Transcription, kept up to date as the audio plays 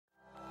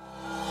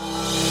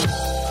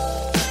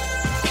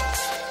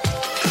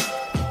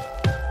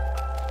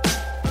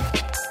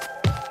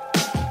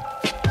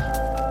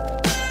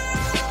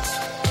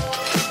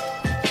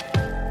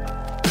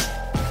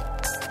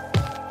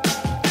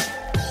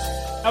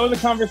that was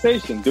a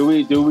conversation. Do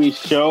we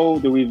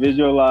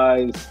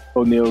visualize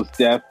O'Neill's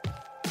death?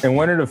 And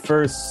one of the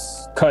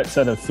first cuts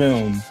of the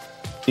film,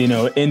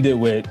 ended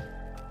with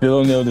Bill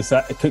O'Neill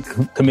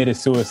committed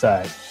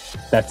suicide.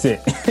 That's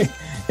it.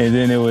 And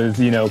then it was,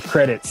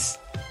 credits.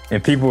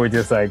 And people were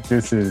just like,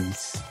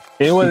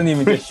 it wasn't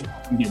even just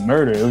get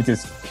murdered. It was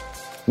just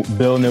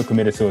Bill O'Neill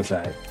committed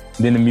suicide.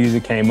 Then the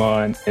music came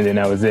on, and then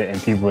that was it. And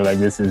people were like,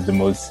 this is the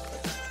most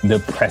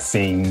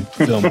depressing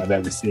film I've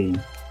ever seen.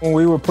 When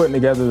we were putting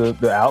together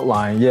the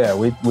outline,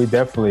 we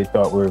definitely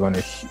thought we were going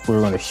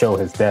to show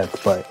his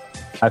death. But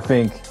I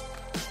think,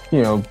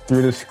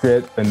 through the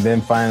script and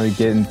then finally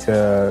getting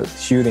to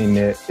shooting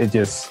it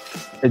just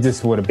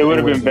would have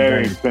been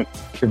very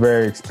expensive.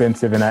 Very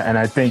expensive, and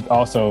I think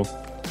also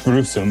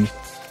gruesome.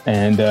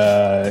 And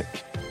I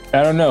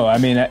don't know. I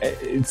mean,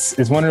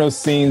 it's one of those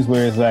scenes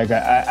where it's like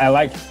I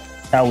like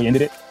how we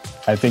ended it.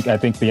 I think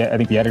the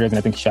editors and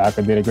I think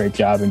Shaka did a great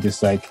job in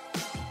just like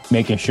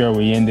making sure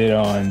we ended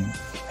on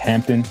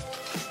Hampton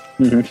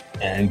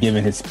and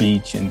giving his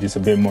speech and just a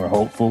bit more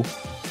hopeful.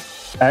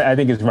 I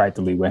think it's right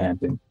to leave with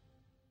Hampton.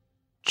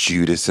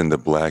 Judas and the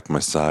Black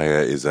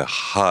Messiah is a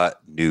hot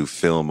new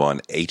film on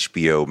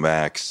HBO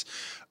Max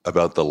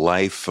about the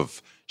life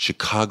of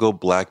Chicago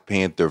Black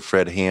Panther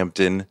Fred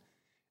Hampton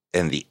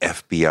and the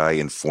FBI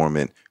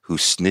informant who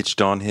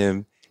snitched on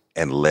him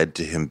and led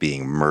to him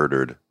being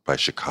murdered by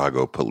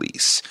Chicago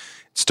police.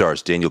 It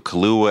stars Daniel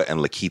Kaluuya and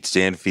Lakeith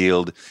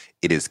Stanfield.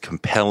 It is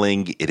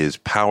compelling, it is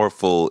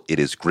powerful, it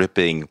is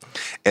gripping,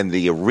 and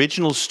the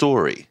original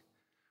story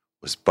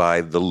was by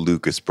the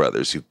Lucas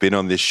brothers, who've been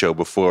on this show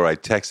before. I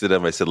texted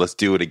them. I said, let's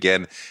do it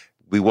again.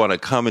 We want to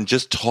come and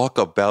just talk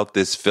about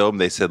this film.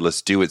 They said,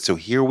 let's do it. So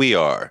here we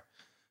are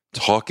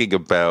talking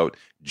about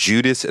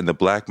Judas and the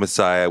Black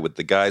Messiah with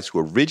the guys who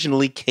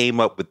originally came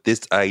up with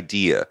this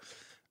idea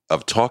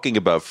of talking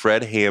about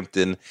Fred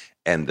Hampton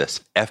and the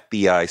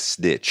FBI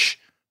snitch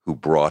who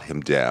brought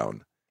him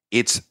down.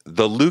 It's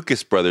the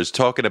Lucas brothers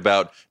talking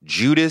about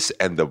Judas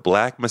and the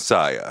Black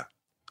Messiah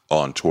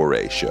on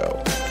Torre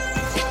Show.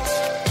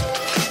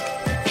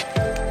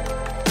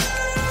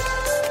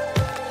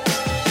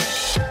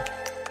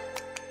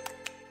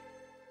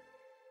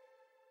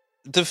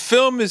 The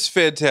film is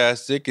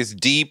fantastic. It's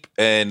deep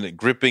and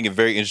gripping and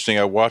very interesting.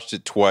 I watched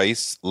it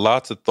twice.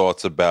 Lots of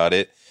thoughts about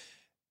it.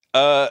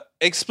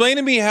 Explain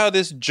to me how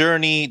this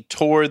journey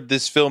toward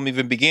this film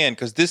even began,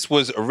 because this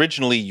was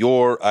originally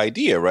your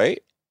idea,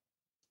 right?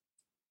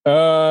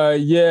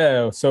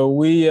 Yeah. So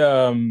we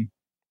got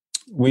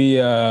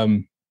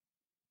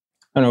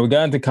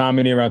into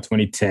comedy around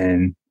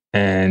 2010,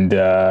 and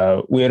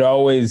we had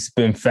always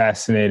been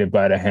fascinated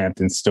by the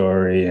Hampton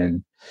story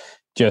and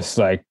just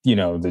like,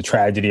 the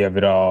tragedy of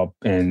it all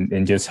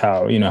and just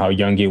how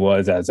young he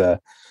was as a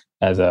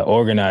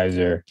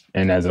organizer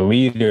and as a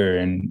leader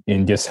and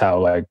just how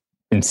like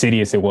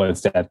insidious it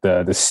was that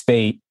the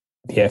state,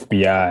 the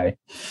FBI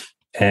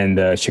and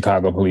the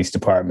Chicago Police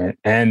Department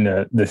and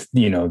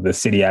the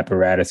city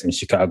apparatus in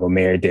Chicago,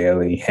 Mayor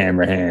Daley,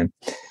 Hammerhand,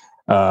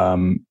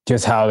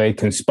 just how they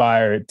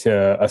conspired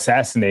to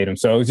assassinate him.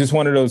 So it was just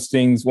one of those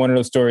things, one of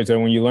those stories that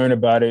when you learn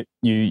about it,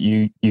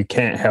 you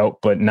can't help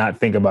but not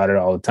think about it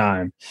all the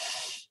time.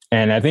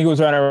 And I think it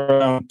was right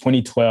around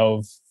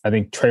 2012. I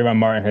think Trayvon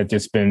Martin had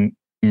just been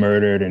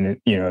murdered,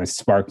 and it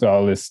sparked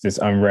all this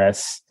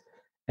unrest.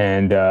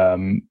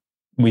 And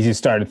we just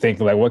started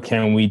thinking like,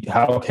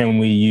 how can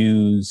we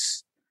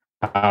use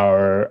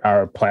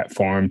our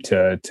platform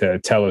to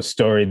tell a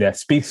story that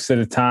speaks to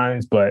the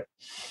times, but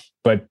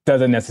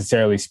doesn't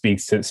necessarily speak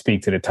to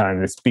the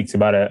time. It speaks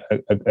about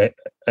an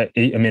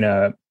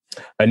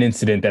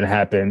incident that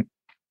happened,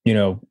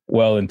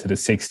 well into the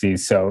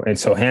 60s.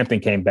 So Hampton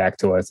came back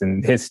to us,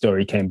 and his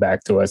story came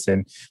back to us,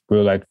 and we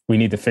were like, we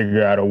need to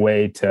figure out a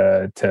way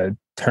to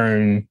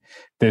turn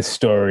this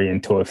story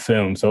into a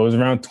film. So it was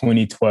around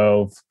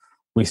 2012.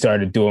 We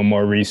started doing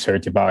more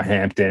research about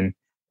Hampton.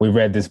 We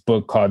read this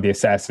book called The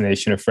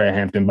Assassination of Fred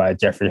Hampton by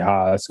Jeffrey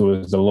Haas, who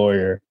was the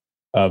lawyer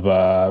of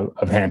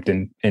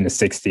Hampton in the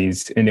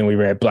 60s. And then we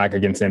read Black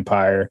Against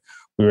Empire.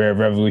 We read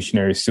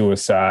Revolutionary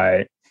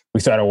Suicide. We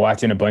started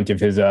watching a bunch of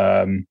his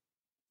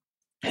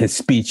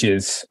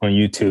speeches on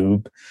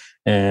YouTube.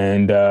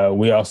 And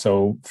we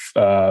also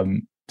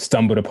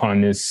stumbled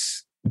upon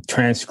this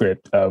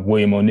transcript of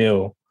William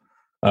O'Neill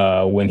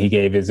when he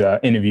gave his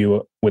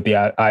interview with the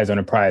Eyes on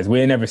the Prize. We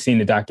had never seen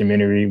the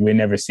documentary. We had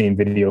never seen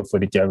video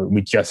footage of it.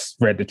 We just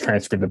read the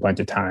transcript a bunch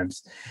of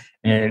times.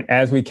 And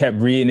as we kept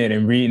reading it,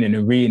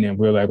 we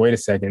were like, wait a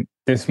second,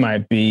 this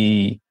might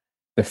be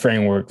the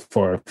framework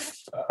for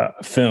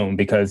a film,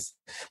 because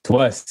to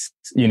us,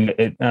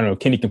 I don't know,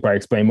 Kenny can probably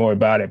explain more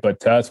about it,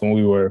 but to us, when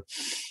we were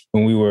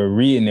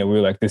reading it, we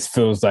were like, this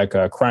feels like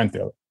a crime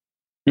thriller.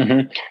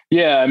 Mm-hmm.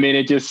 Yeah, I mean,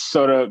 it just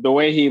sort of, the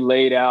way he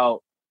laid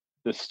out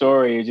the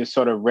story, it just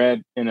sort of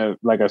read in a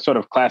sort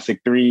of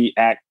classic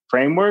 3-act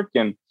framework.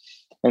 And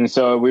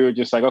so we were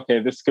just like, okay,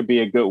 this could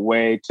be a good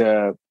way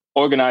to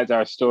organize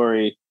our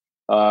story,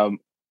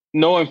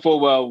 knowing full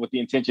well with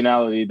the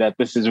intentionality that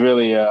this is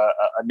really a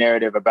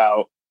narrative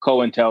about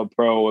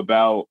COINTELPRO,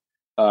 about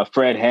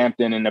Fred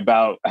Hampton and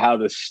about how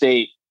the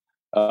state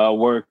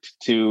worked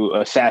to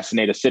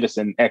assassinate a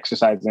citizen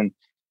exercising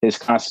his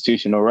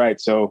constitutional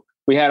rights. So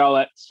we had all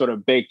that sort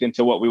of baked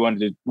into what we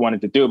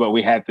wanted to do, but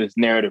we had this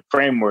narrative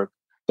framework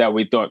that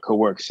we thought could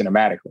work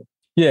cinematically.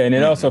 Yeah, and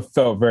it also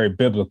felt very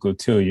biblical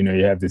too. You know,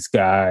 you have this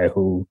guy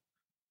who,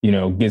 you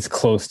know, gets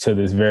close to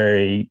this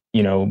very,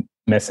 you know,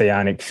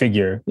 messianic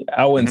figure.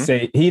 I wouldn't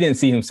say he didn't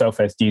see himself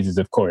as Jesus,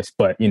 of course,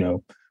 but you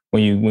know,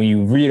 when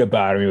you read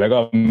about him, you're like,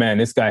 oh man,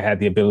 this guy had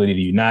the ability to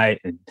unite,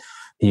 and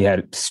he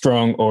had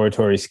strong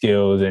oratory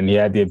skills, and he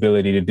had the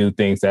ability to do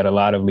things that a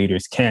lot of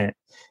leaders can't.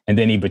 And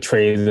then he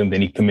betrays them,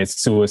 then he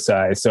commits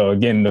suicide. So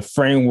again, the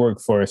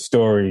framework for a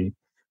story,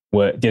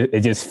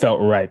 it just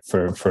felt right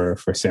for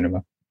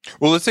cinema.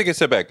 Well, let's take a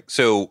step back.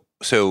 So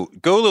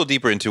go a little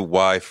deeper into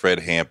why Fred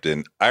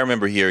Hampton. I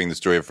remember hearing the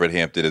story of Fred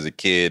Hampton as a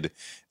kid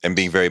and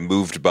being very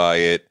moved by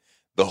it.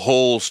 The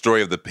whole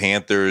story of the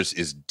Panthers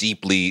is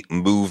deeply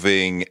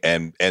moving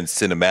and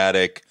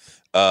cinematic.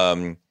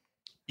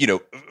 You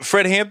know,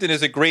 Fred Hampton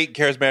is a great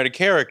charismatic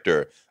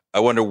character.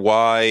 I wonder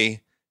why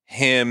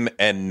him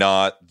and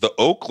not the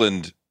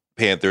Oakland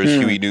Panthers,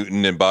 Huey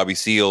Newton and Bobby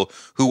Seale,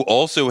 who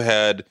also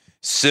had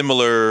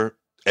similar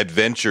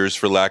adventures,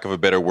 for lack of a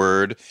better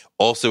word,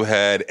 also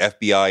had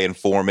FBI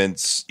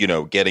informants, you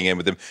know, getting in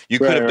with them. You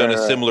could have done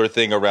a similar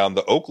thing around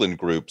the Oakland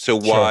group. So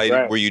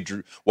why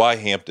why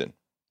Hampton?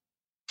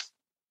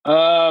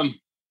 I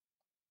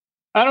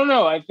don't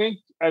know. I think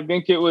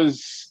it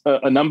was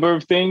a number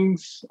of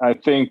things. I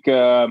think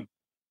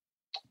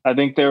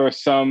there were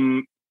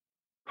some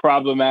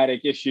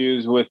problematic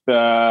issues with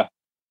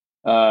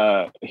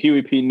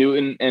Huey P.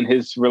 Newton and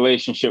his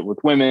relationship with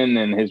women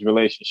and his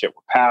relationship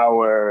with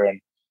power and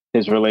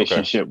his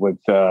relationship with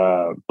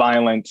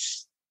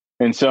violence.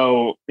 And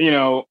so, you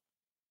know,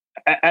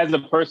 as a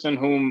person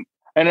whom,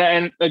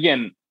 and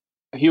again,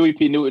 Huey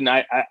P. Newton,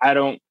 I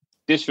don't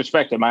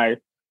disrespect him. I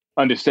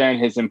understand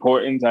his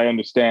importance. I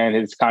understand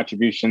his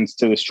contributions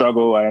to the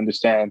struggle. I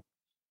understand,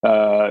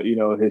 you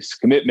know, his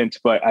commitments.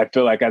 But I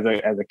feel like as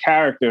a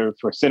character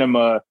for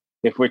cinema,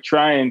 if we're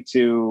trying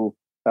to,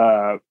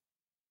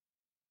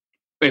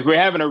 if we're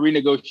having a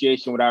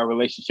renegotiation with our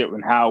relationship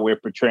and how we're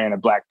portraying the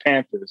Black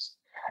Panthers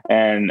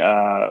and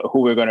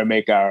who we're going to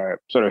make our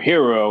sort of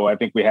hero, I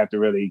think we have to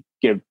really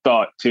give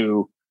thought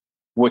to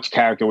which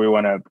character we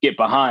want to get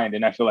behind.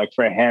 And I feel like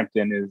Fred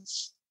Hampton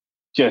is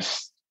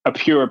just a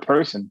pure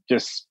person,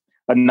 just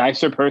a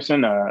nicer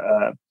person,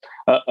 a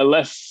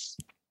less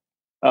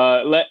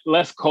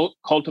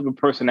cult of a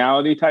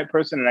personality type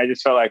person. And I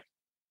just felt like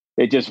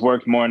it just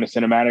worked more in the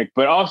cinematic,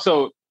 but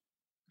also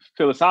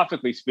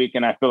philosophically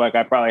speaking, I feel like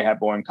I probably had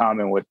more in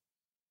common with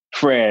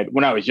Fred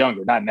when I was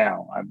younger, not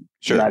now. I'm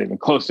not even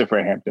close to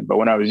Fred Hampton, but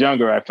when I was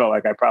younger, I felt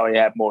like I probably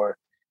had more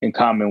in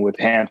common with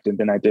Hampton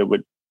than I did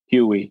with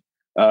Huey.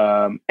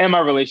 And my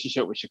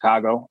relationship with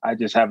Chicago, I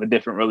just have a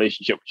different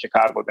relationship with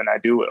Chicago than I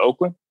do with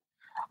Oakland.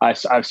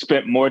 I've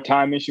spent more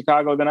time in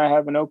Chicago than I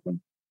have in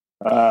Oakland.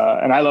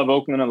 And I love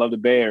Oakland, I love the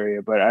Bay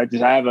Area, but I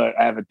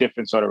have a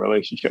different sort of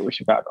relationship with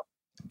Chicago.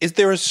 Is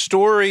there a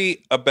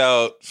story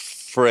about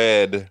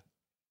Fred,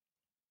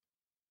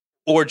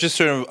 or just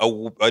sort of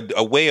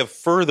a way of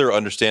further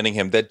understanding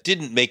him that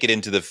didn't make it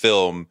into the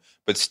film,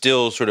 but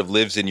still sort of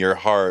lives in your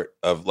heart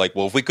of like,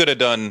 well, if we could have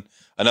done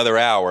another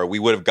hour, we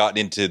would have gotten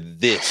into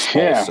this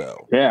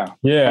also. Yeah.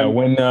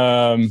 When,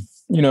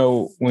 you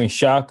know, when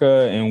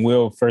Shaka and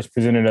Will first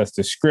presented us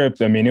the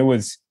script, I mean, it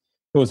was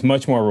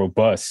much more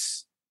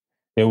robust.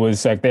 It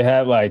was like, they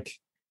had like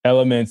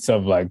elements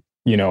of like,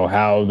 you know,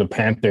 how the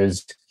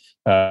Panthers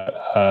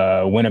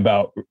went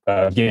about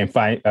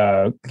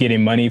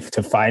getting money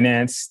to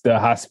finance the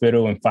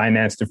hospital and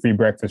finance the free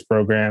breakfast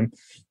program.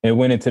 It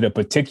went into the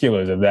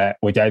particulars of that,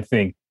 which I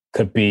think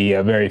could be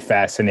a very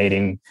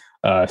fascinating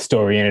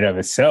story in and of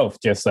itself.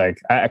 Just like,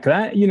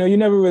 you know, you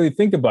never really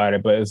think about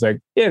it, but it's like,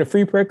 yeah, the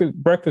free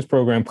breakfast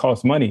program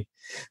costs money.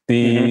 How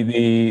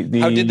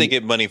did they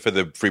get money for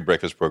the free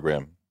breakfast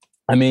program?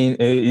 I mean,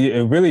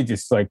 it really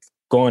just like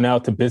going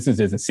out to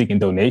businesses and seeking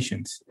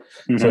donations.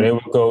 So they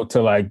would go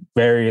to like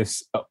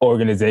various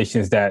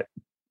organizations that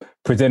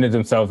presented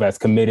themselves as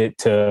committed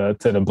to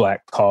the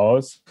Black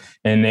cause,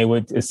 and they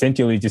would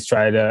essentially just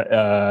try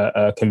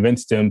to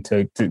convince them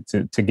to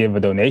give a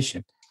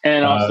donation.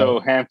 And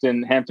also,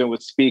 Hampton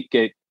would speak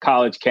at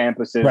college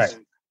campuses, right,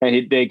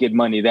 and they get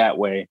money that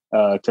way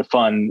to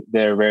fund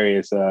their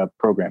various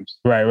programs.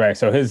 Right.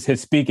 So his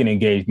speaking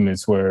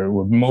engagements were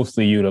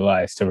mostly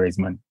utilized to raise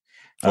money.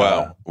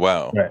 Wow.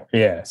 Right.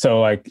 Yeah. So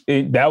like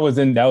that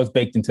was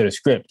baked into the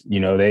script.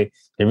 You know, they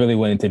really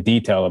went into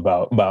detail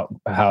about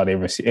how they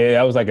received.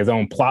 That was like his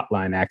own plot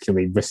line,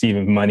 actually,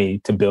 receiving money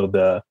to build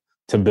the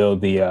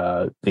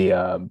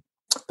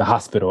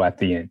hospital at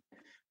the end.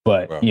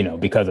 But you know,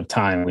 because of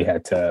time, we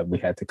had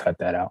to cut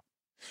that out.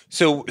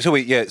 So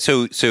wait, yeah.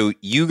 So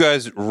you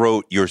guys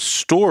wrote your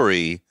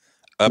story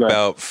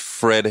about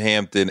Fred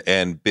Hampton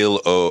and Bill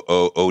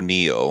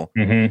O'Neill.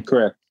 Mm-hmm.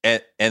 Correct.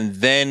 And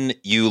then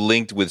you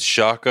linked with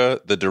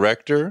Shaka, the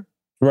director?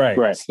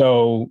 Right.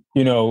 So,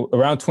 you know,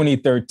 around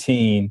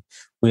 2013,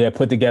 We had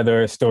put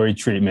together a story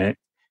treatment.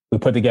 We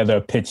put together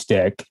a pitch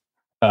deck.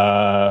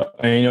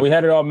 And we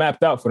had it all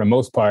mapped out for the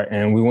most part.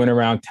 And we went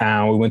around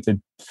town. We went to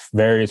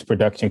various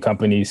production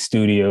companies,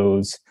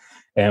 studios,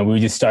 and we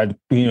just started,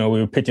 we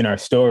were pitching our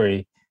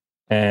story,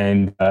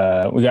 and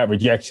we got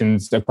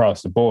rejections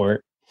across the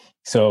board.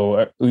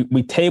 So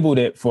we tabled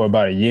it for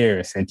about a year,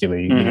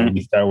 essentially. Mm-hmm.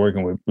 We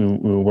started we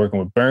were working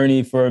with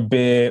Bernie for a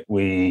bit.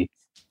 We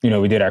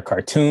did our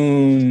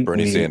cartoon.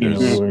 Bernie Sanders.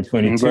 We were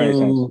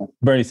 22.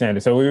 Bernie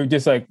Sanders. So we were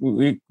just like,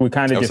 we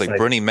kind of just like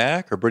Bernie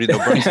Mac or Bernie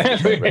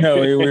Sanders.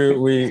 No,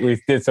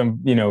 we did some,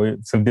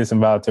 did some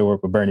volunteer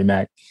work with Bernie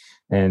Mac.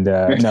 And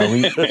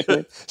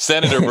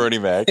Senator Bernie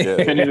Mac.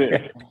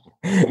 Yeah.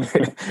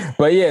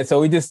 But yeah, so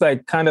we just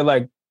like kind of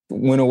like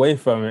went away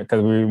from it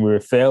because we were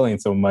failing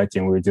so much,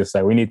 and we were just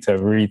like, we need to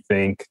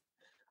rethink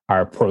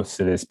our approach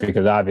to this,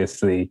 because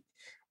obviously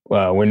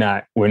we're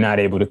not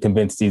able to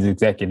convince these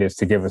executives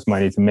to give us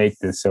money to make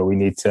this. So we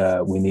need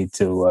to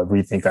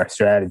rethink our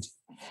strategy.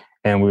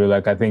 And we were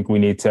like, I think we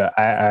need to.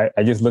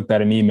 I just looked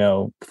at an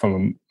email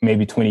from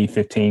maybe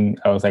 2015.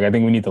 I was like, I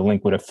think we need to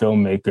link with a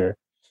filmmaker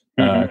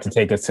to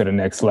take us to the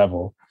next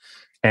level.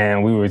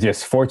 And we were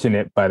just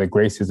fortunate, by the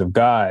graces of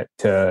God,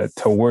 to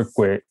work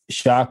with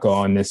Shaka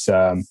on this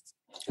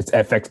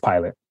FX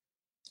pilot.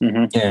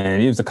 Mm-hmm.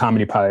 And it was a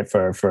comedy pilot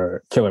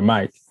for Killer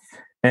Mike.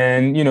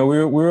 And we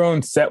were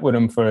on set with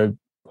him for a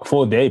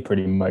full day,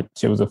 pretty much.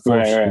 It was a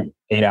full shoot,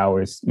 8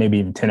 hours, maybe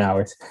even 10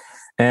 hours.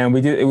 And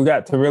we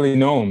got to really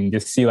know him,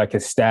 just see like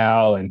his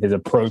style and his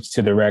approach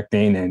to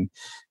directing, and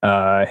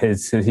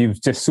he was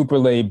just super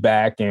laid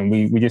back, and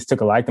we just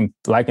took a liking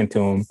to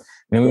him.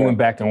 And then we went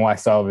back and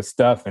watched all of his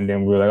stuff, and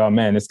then we were like, oh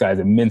man, this guy's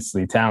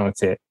immensely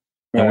talented.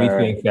 And we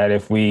think that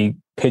if we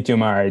pitch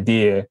him our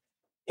idea,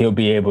 he'll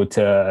be able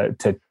to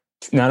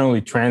not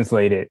only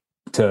translate it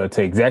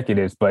to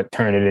executives, but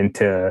turn it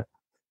into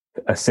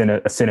a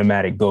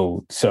cinematic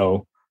gold.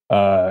 So,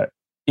 but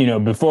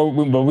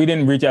we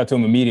didn't reach out to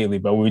him immediately,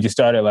 but we just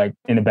started like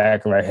in the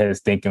back of our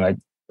heads thinking like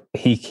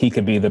he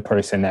could be the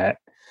person that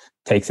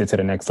takes it to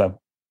the next level.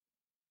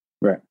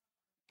 Right.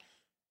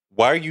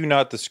 Why are you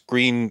not the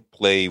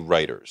screenplay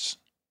writers?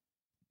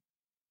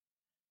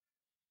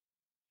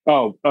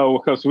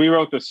 Because we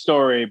wrote the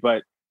story,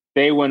 but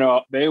they went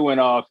off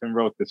and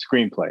wrote the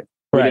screenplay.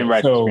 We didn't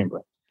write the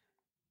screenplay.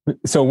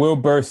 So Will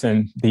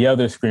Burson, the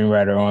other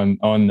screenwriter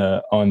on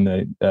the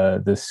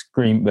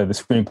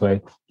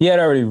screenplay, he had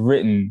already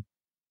written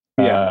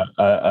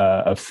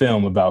a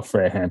film about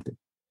Fred Hampton,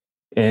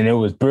 and it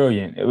was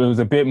brilliant. It was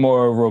a bit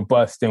more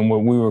robust than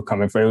what we were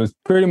coming from. It was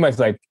pretty much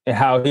like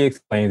how he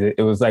explains it.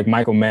 It was like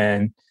Michael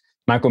Mann's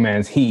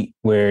Heat,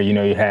 where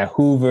you had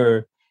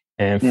Hoover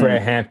and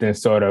Fred Hampton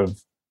sort of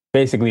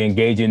basically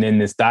engaging in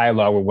this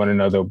dialogue with one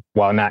another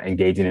while not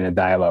engaging in a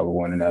dialogue with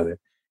one another.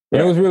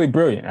 And it was really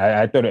brilliant.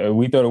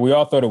 We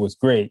all thought it was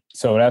great.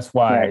 So that's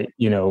why,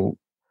 we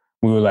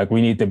were like,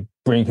 we need to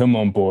bring him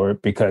on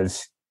board,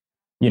 because,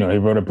 he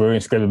wrote a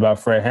brilliant script about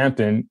Fred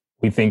Hampton.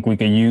 We think we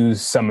could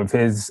use some of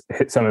his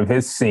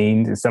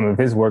scenes and some of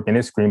his work in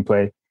his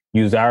screenplay,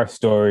 use our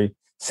story,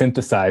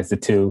 synthesize the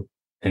two,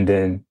 and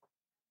then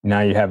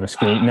now you have a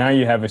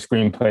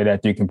screenplay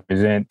that you can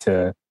present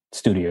to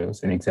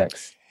studios and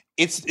execs.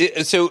 I've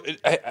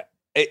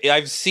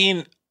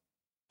seen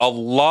a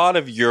lot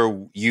of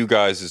you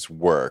guys'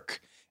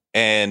 work,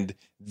 and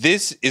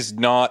this is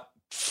not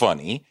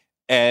funny.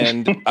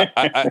 And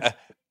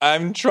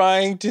I'm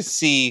trying to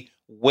see,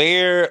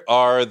 where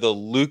are the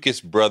Lucas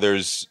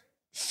brothers'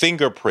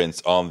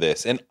 fingerprints on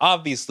this? And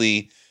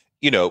obviously,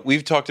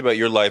 we've talked about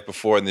your life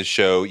before in this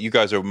show. You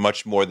guys are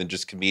much more than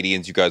just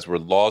comedians. You guys were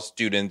law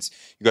students.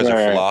 You guys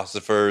are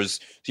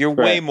philosophers. So you're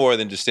way more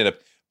than just stand-up.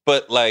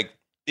 But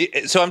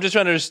so I'm just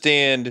trying to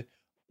understand,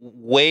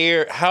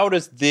 how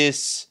does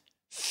this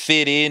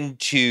fit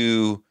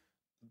into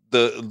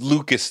the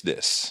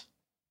Lucasness?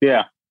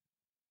 Yeah,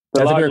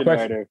 that's a great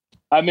question. Writer.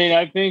 I mean,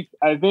 I think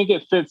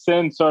it fits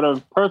in sort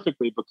of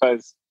perfectly,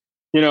 because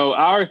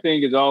our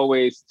thing is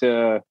always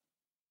to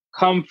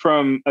come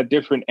from a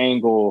different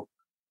angle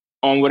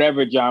on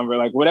whatever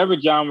genre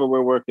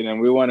we're working in.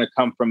 We want to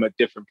come from a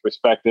different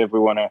perspective. We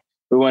want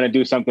to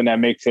do something that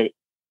makes it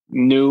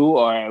new,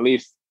 or at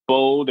least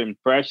bold and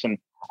fresh. And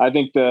I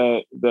think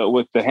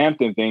with the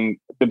Hampton thing,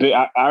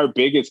 our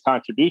biggest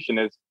contribution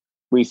is,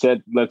 we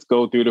said, let's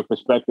go through the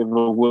perspective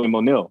of William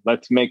O'Neill.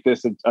 Let's make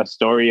this a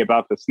story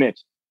about the snitch.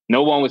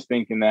 No one was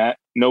thinking that.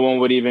 No one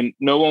would even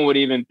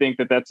think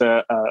that that's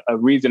a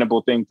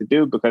reasonable thing to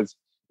do, because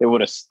it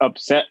would have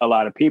upset a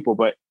lot of people.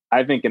 But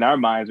I think in our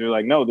minds, we were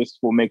like, no, this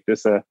will make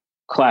this a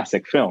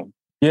classic film.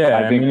 Yeah,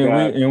 I think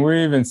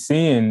we're even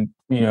seeing,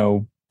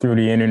 through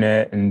the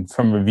internet and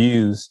from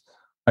reviews,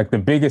 like the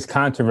biggest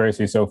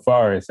controversy so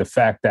far is the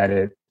fact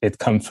that it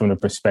comes from the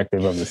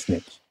perspective of the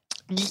snitch.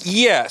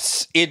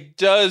 Yes, it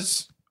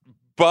does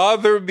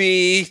bother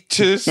me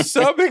to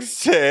some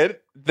extent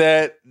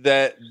that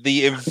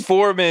the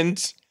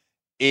informant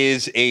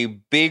is a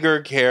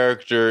bigger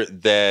character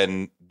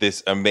than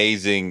this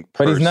amazing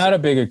person. But he's not a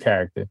bigger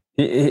character.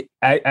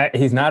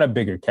 He's not a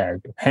bigger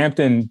character.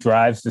 Hampton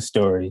drives the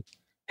story.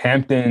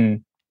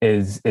 Hampton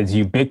is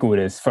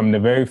ubiquitous from the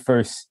very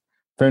first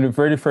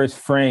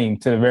frame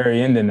to the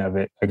very ending of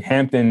it. Like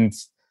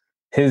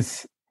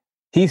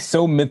he's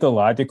so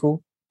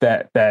mythological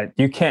that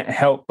you can't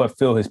help but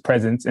feel his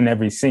presence in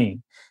every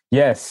scene.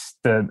 Yes,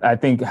 I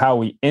think how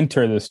we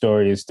enter the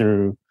story is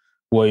through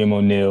William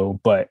O'Neill,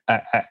 but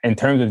in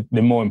terms of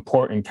the more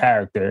important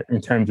character,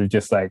 in terms of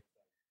just like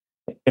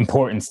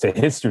importance to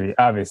history,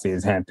 obviously,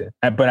 is Hampton.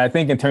 But I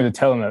think in terms of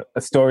telling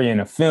a story in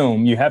a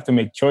film, you have to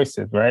make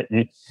choices, right?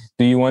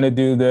 Do you want to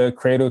do the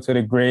cradle to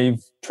the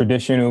grave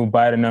traditional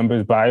by the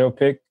numbers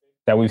biopic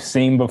that we've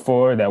seen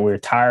before, that we're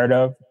tired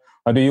of?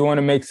 Or do you want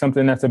to make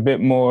something that's a bit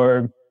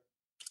more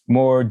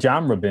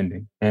genre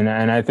bending? And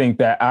I think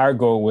that our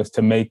goal was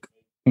to make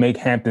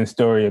Hampton's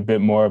story a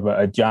bit more of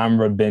a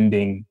genre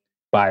bending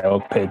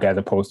biopic as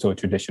opposed to a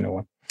traditional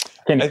one.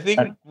 I think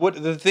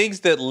what the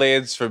things that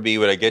lands for me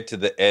when I get to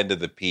the end of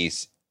the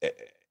piece,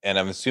 and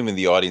I'm assuming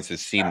the audience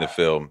has seen the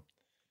film,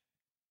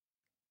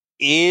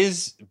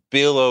 is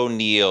Bill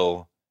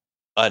O'Neill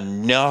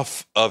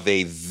enough of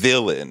a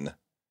villain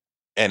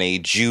and a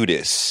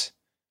Judas,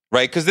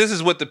 right? Because this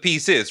is what the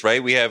piece is,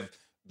 right? We have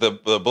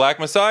the Black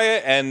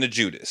Messiah and the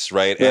Judas,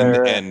 right?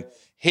 And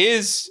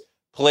his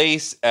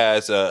place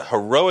as a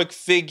heroic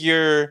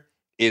figure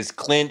is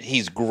Clint.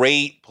 He's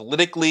great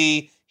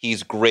politically.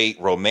 He's great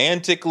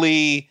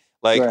romantically.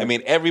 Like, I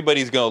mean,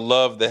 everybody's going to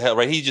love the hell,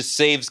 right? He just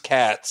saves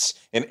cats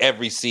in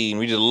every scene.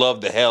 We just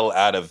love the hell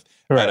out of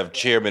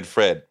Chairman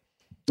Fred.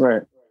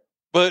 Right.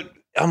 But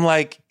I'm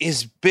like,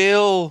 is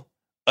Bill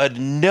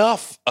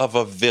enough of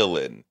a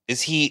villain?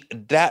 Is he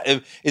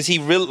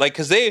really like,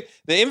 because the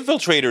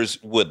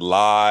infiltrators would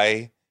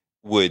lie,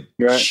 would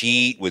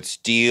cheat, would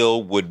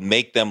steal, would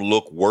make them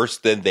look worse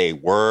than they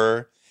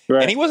were.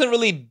 Right. And he wasn't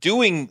really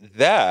doing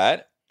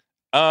that.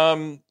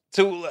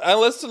 So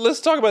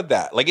let's talk about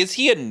that. Like, is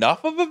he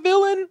enough of a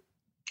villain?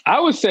 I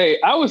would say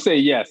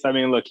yes. I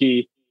mean, look,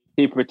 he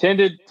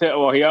pretended to.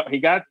 Well,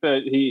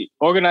 he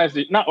organized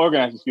not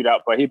organized the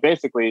shootout, but he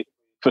basically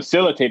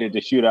facilitated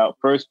the shootout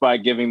first by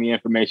giving the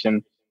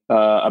information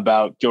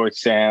about George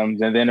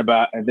Sams, and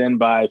then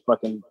by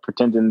fucking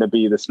pretending to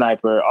be the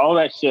sniper. All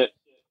that shit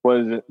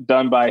was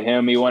done by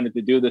him. He wanted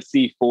to do the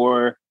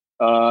C4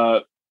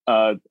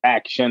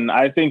 action.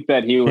 I think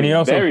that he was. And he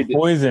also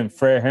poisoned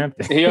Fred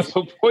Hampton.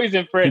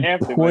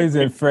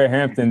 Fred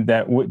Hampton,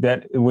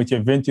 which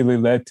eventually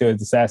led to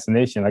his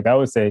assassination. Like, I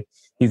would say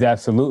he's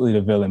absolutely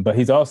the villain, but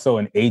he's also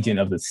an agent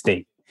of the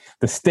state.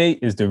 The state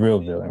is the real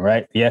villain,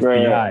 right? The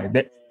FBI,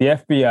 the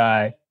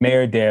FBI,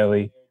 Mayor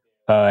Daley,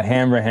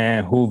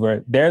 Hanrahan,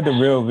 Hoover, they're the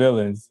real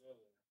villains.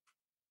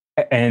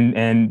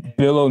 And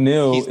Bill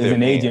O'Neill is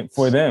an agent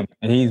for them,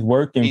 and he's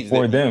working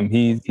for them.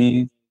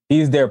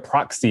 He's their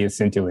proxy,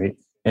 essentially.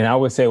 And I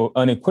would say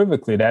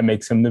unequivocally that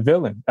makes him the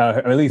villain, or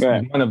at least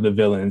one of the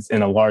villains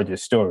in a larger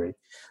story.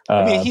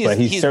 I mean,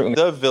 he's certainly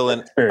the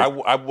villain.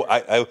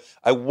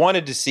 I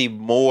wanted to see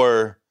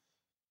more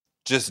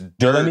just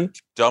dirt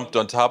dumped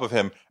on top of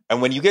him. And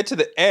when you get to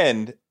the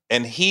end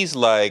and he's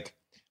like,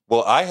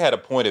 well, I had a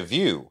point of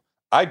view.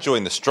 I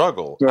joined the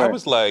struggle. Right. I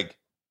was like,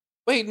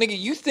 wait, nigga,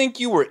 you think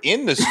you were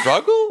in the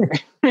struggle?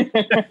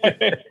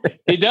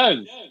 He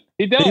does.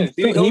 He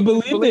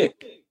believed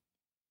it.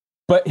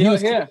 But he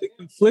was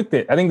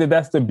conflicted. I think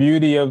that's the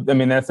beauty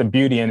that's the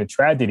beauty and the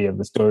tragedy of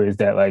the story, is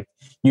that, like,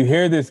 you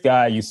hear this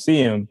guy, you see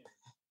him,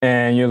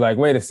 and you're like,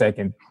 wait a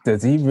second,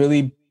 does he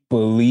really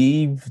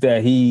believe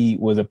that he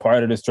was a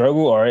part of the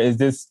struggle? Or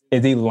is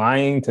he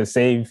lying to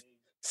save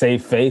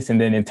face,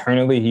 and then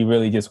internally he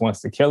really just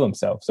wants to kill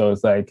himself? So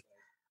it's like,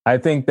 I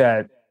think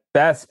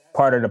that's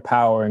part of the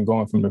power in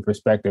going from the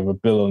perspective of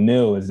Bill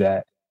O'Neill, is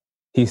that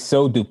he's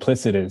so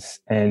duplicitous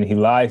and he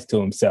lies to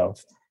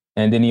himself.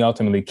 And then he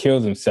ultimately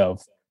kills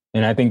himself.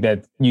 And I think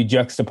that you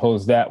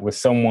juxtapose that with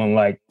someone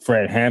like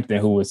Fred Hampton,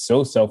 who was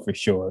so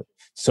self-assured,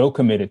 so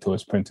committed to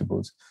his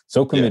principles,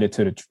 so committed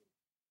to the truth.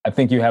 I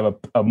think you have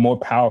a more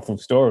powerful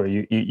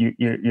story.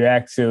 You're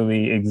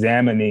actually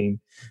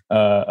examining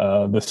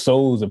the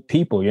souls of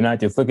people. You're not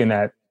just looking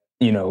at,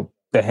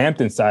 the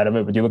Hampton side of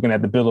it, but you're looking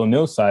at the Bill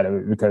O'Neill side of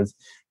it, because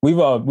we've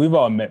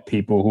all met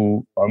people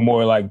who are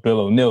more like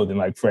Bill O'Neill than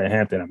like Fred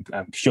Hampton.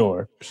 I'm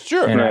sure.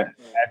 Sure. And I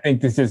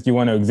think you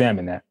want to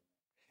examine that.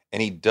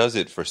 And he does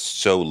it for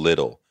so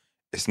little.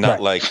 It's not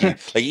like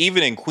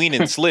even in Queen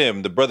and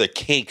Slim, the brother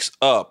cakes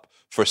up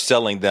for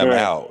selling them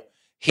out.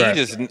 He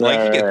just he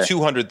gets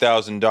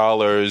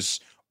 $200,000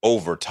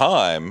 over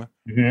time,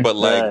 but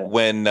like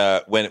when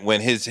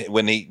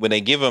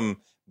they give him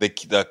a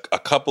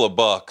couple of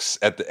bucks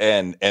at the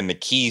end and the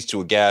keys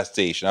to a gas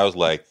station, I was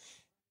like,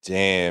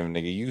 damn,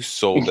 nigga, you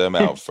sold them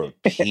out for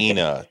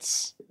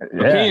peanuts.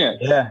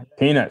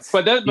 Peanuts.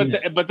 But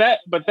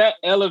that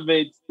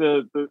elevates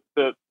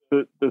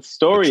the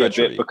story a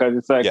bit, because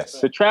it's like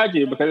the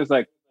tragedy, because it's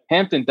like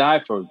Hampton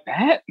died for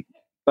that.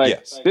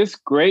 Like, this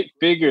great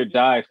figure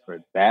died for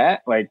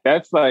that. Like,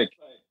 that's like,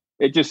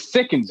 it just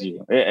sickens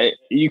you.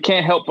 You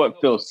can't help but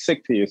feel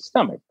sick to your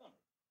stomach.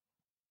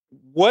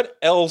 What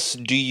else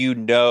do you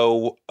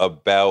know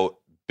about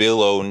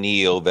Bill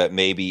O'Neill that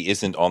maybe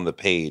isn't on the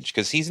page?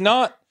 Because he's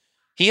not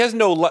He has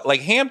no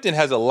like Hampton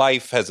has a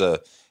life, has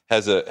a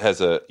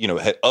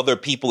had other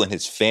people in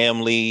his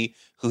family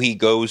who he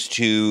goes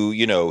to.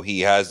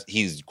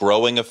 He's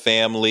growing a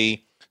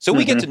family, so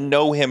we get to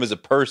know him as a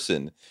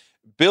person.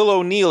 Bill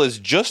O'Neill is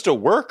just a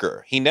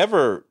worker. He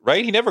never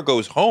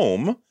goes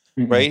home.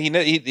 Right.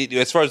 He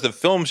as far as the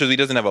film shows, he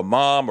doesn't have a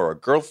mom or a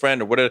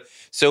girlfriend or whatever.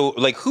 So,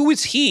 like, who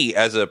is he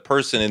as a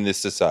person in this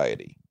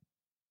society?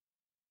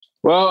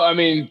 Well, I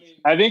mean,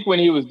 I think when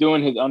he was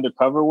doing his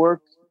undercover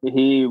work,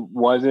 he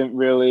wasn't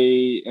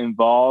really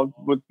involved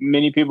with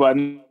many people. I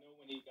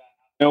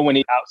know when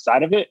he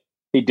outside of it,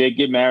 he did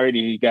get married.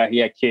 He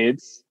had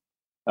kids,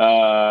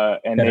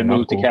 and they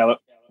moved to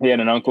He had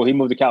an uncle. He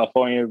moved to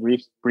California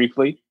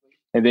briefly,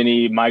 and then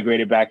he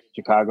migrated back to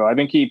Chicago. I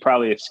think he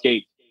probably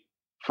escaped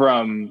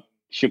from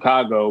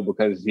Chicago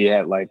because he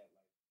had like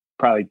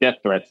probably death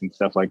threats and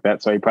stuff like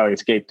that. So he probably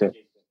escaped to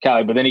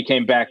Cali, but then he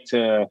came back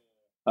to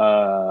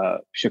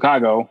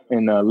Chicago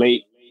in the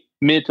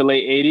mid to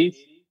late 80s,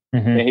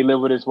 and he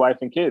lived with his wife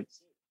and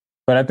kids.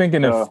 But I think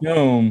in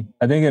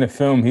the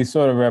film, he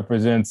sort of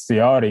represents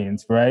the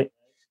audience, right?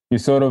 You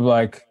sort of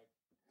like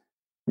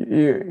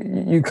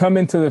you come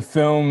into the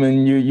film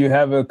and you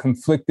have a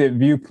conflicted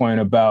viewpoint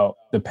about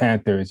the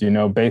Panthers,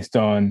 based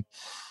on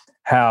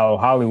how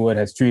Hollywood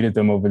has treated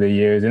them over the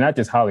years, and not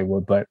just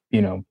Hollywood, but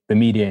the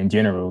media in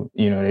general.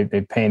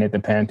 They painted the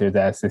Panthers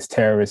as this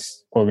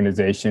terrorist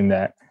organization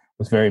that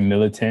was very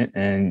militant,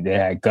 and they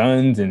had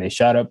guns and they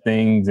shot up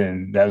things,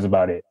 and that was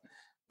about it.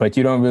 But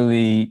you don't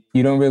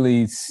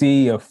really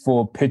see a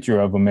full picture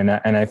of them, and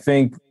I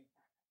think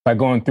by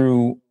going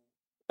through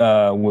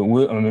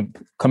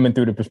coming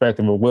through the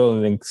perspective of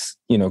Will, and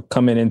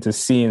coming into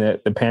seeing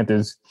that the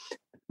Panthers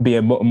be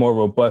a more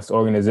robust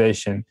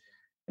organization.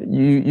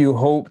 You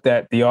hope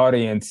that the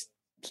audience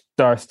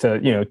starts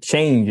to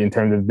change in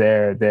terms of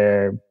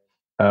their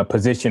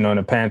position on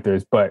the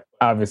Panthers, but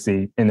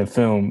obviously in the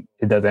film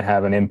it doesn't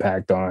have an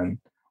impact on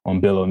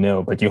Bill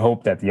O'Neill. But you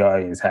hope that the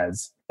audience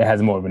has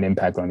more of an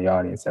impact on the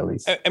audience at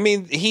least. I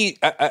mean,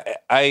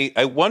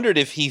 I wondered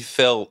if he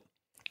felt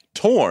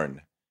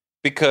torn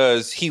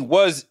because he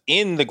was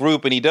in the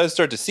group and he does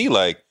start to see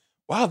like,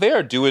 wow, they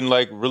are doing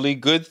like really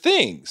good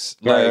things.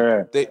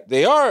 Like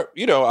they are,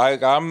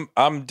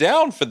 I'm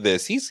down for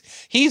this.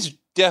 He's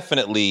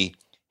definitely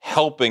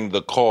helping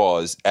the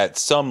cause at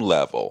some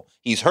level.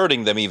 He's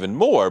hurting them even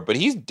more, but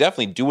he's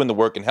definitely doing the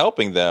work and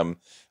helping them.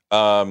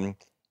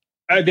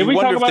 Did we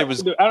talk about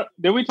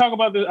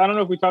this? I don't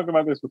know if we talked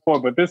about this before,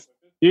 but this,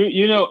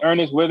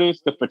 Ernest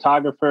Withers, the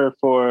photographer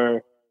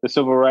for the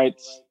civil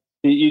rights.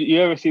 You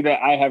ever see that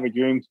I Have a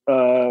Dream?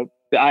 The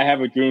I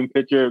Have a Dream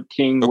picture,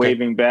 King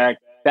waving back.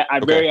 That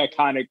very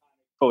iconic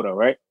photo,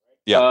 right?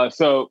 Yeah.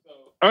 So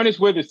Ernest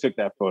Withers took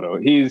that photo.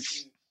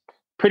 He's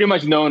pretty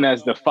much known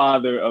as the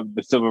father of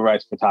the civil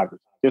rights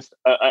photography. Just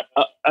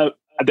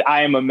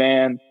I Am a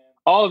Man,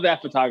 all of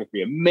that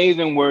photography,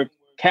 amazing work,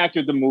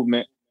 captured the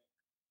movement.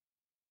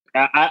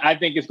 I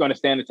think it's going to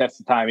stand the test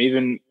of time,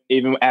 even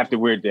after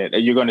we're dead.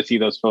 You're going to see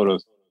those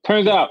photos.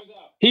 Turns out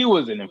he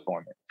was an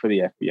informant for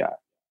the FBI,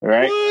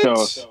 right?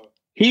 What? So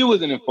he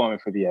was an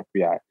informant for the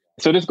FBI.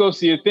 So this goes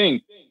to your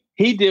thing.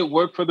 He did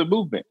work for the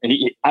movement.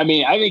 I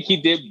think he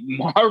did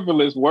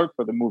marvelous work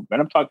for the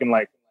movement. I'm talking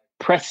like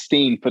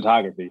pristine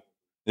photography.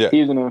 Yeah.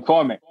 He's an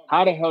informant.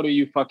 How the hell do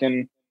you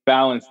fucking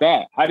balance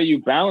that? How do you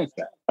balance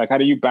that? Like, how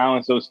do you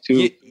balance those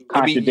two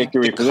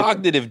contradictory the positions?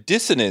 Cognitive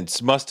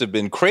dissonance must have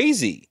been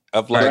crazy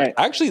of like,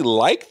 I actually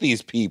like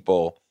these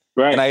people.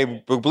 Right. And I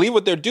believe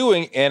what they're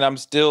doing, and I'm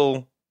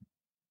still...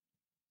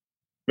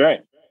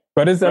 Right.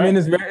 But it's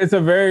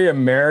a very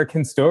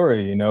American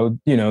story,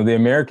 the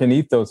American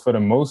ethos for the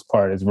most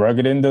part is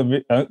rugged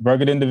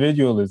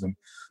individualism.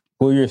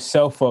 Pull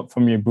yourself up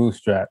from your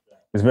bootstrap.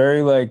 It's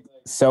very like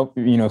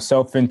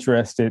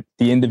self-interested,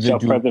 the individual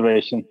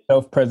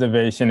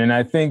self-preservation. And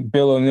I think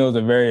Bill O'Neill is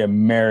a very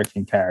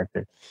American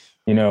character.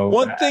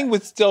 One thing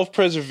with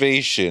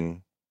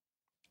self-preservation,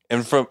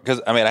 and because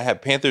I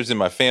have Panthers in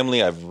my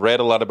family, I've read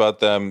a lot about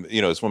them.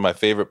 It's one of my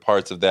favorite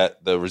parts of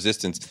that, the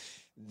resistance.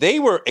 They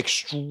were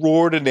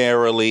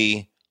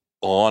extraordinarily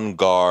on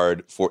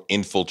guard for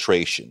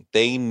infiltration.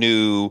 They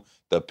knew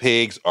the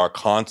pigs are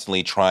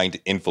constantly trying to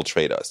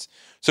infiltrate us.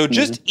 So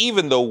just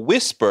even the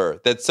whisper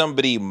that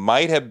somebody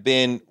might have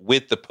been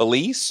with the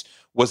police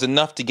was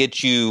enough to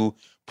get you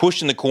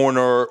pushed in the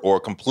corner or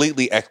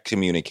completely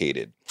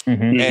excommunicated.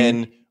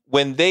 And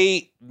when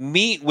they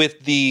meet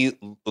with the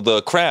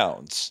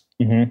Crowns,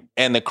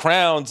 and the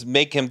Crowns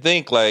make him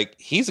think like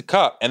he's a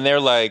cop, and they're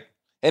like,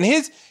 and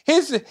his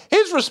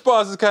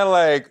response is kind of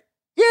like,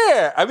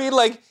 yeah,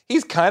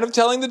 he's kind of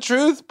telling the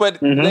truth, but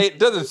it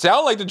doesn't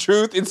sound like the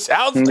truth. It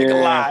sounds like a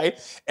lie.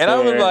 And I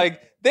was like,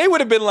 they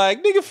would have been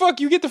like, nigga, fuck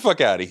you, get the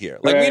fuck out of here.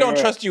 Like, we don't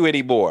trust you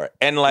anymore.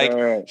 And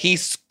like, he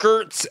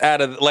skirts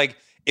out of, like,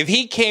 if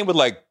he came with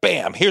like,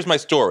 bam, here's my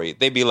story,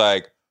 they'd be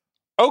like,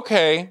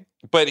 okay,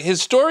 but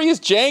his story is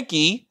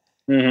janky.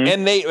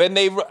 And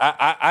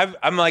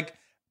I'm like,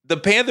 the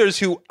Panthers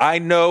who I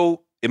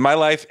know in my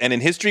life and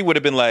in history would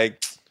have been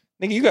like,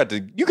 nigga,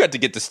 you got to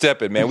get to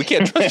stepping, man. We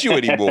can't trust you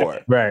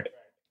anymore. Right.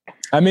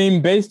 I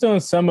mean, based on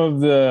some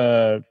of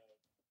the,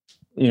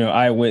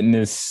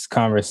 eyewitness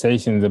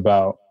conversations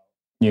about,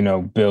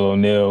 Bill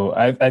O'Neill,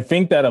 I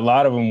think that a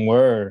lot of them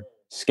were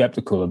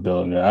skeptical of Bill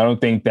O'Neill. I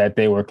don't think that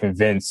they were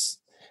convinced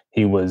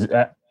he was,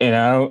 and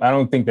I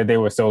don't think that they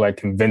were so like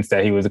convinced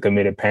that he was a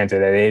committed Panther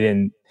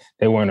that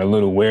they weren't a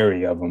little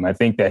wary of him. I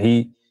think that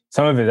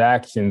some of his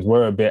actions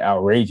were a bit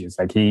outrageous.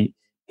 Like he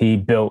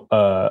built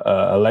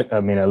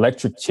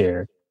electric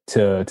chair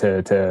to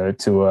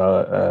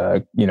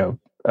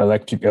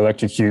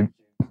electrocute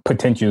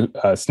potential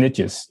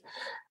snitches.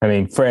 I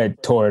mean,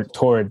 Fred tore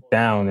it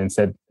down and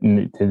said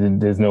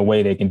there's no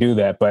way they can do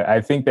that. But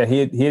I think that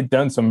he had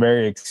done some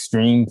very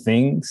extreme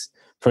things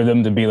for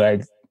them to be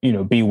like,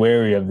 be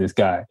wary of this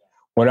guy.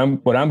 What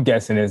I'm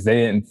guessing is they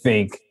didn't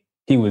think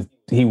he was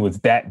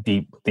that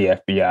deep with the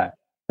FBI.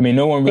 I mean,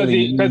 no one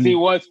really, because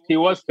he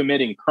was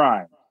committing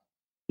crime.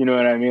 You know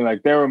what I mean?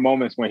 Like there were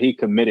moments when he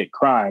committed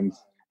crimes,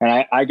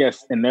 and I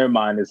guess in their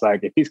mind it's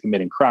like if he's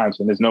committing crimes,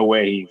 then there's no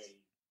way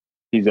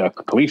he's a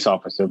police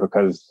officer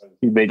because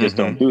they just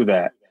don't do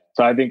that.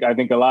 So I think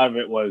a lot of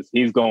it was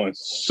he's going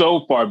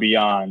so far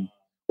beyond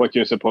what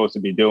you're supposed to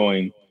be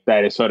doing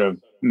that it sort of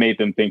made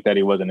them think that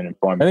he wasn't an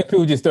informant. I think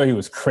people just thought he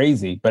was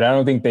crazy, but I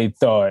don't think they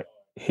thought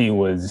he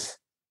was.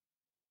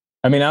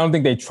 I mean, I don't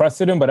think they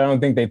trusted him, but I don't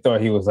think they thought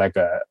he was like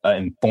an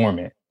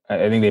informant.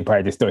 I think they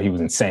probably just thought he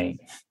was insane.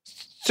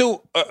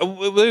 So I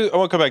want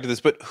to come back to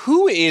this, but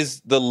who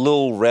is the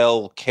Lil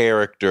Rel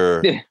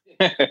character?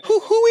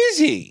 who is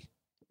he?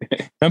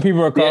 Some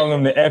people are calling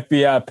him the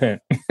FBI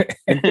pimp.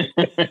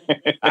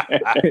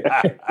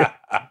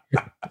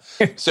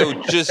 So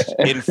just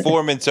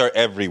informants are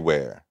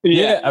everywhere.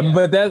 Yeah,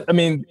 but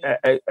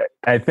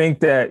I think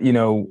that,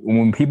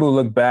 when people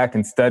look back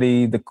and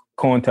study the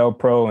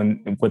COINTELPRO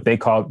and what they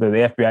called, the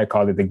FBI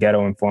called it the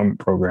ghetto informant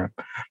program,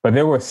 but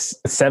there were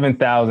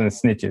 7,000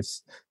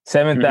 snitches,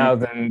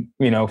 7,000,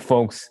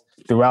 folks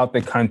throughout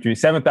the country,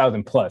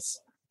 7,000 plus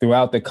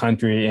throughout the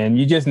country. And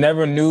you just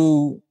never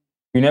knew.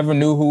 You never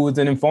knew who was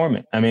an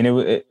informant. I mean,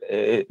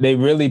 they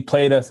really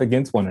played us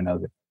against one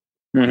another.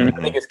 Mm-hmm.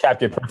 I think it's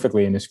captured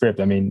perfectly in the script.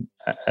 I mean,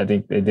 I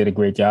think they did a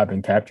great job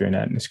in capturing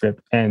that in the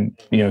script, and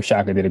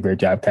Shaka did a great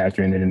job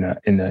capturing it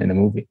in the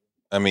movie.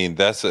 I mean,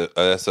 that's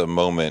a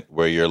moment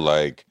where you're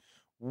like,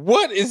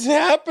 "What is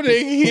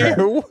happening here?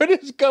 What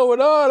is going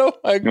on? Oh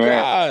my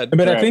god!"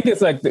 But I think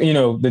it's like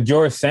the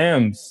George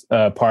Sams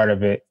part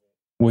of it,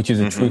 which is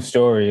a true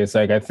story. It's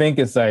like I think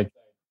it's like.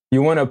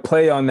 You want to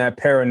play on that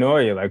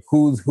paranoia, like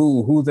who's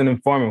an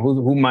informant,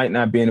 who might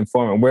not be an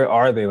informant, where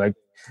are they? Like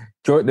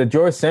the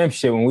George Sam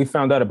shit, when we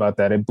found out about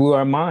that, it blew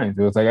our minds.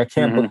 It was like, I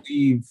can't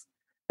believe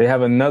they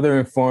have another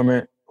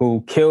informant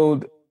who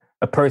killed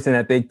a person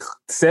that they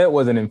said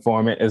was an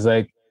informant. It's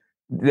like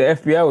the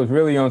FBI was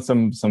really on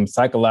some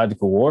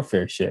psychological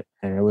warfare shit.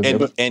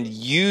 And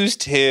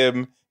used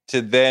him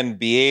to then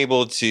be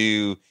able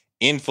to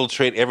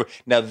infiltrate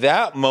Now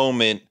that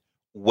moment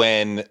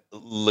when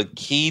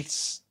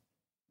Lakeith's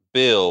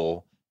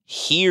Bill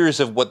hears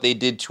of what they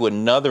did to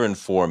another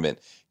informant,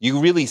 you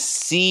really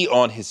see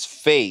on his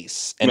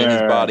face and in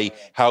his body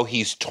how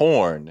he's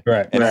torn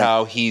and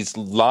how he's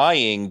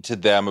lying to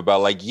them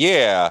about like,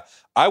 yeah,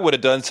 I would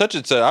have done such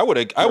and such. I would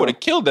have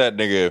killed that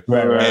nigga.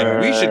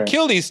 And we should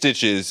kill these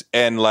stitches.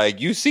 And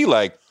like you see,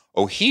 like,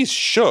 oh, he's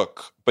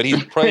shook, but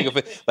he's praying.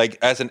 Like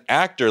as an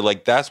actor,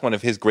 like that's one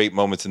of his great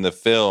moments in the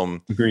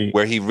film. Agreed.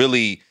 Where he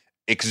really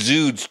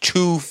exudes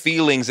two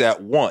feelings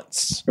at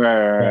once.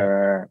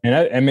 And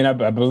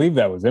I believe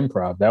that was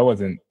improv. That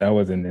wasn't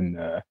in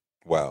the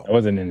wow. That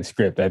wasn't in the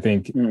script. I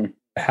think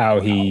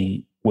how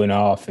he went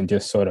off and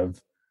just sort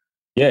of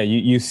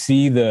you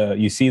see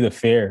the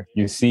fear,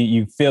 you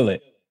feel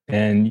it,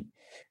 and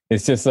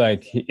it's just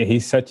like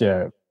he's such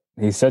a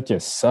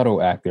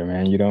subtle actor,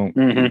 man. You don't.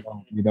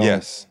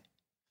 Yes.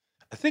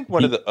 I think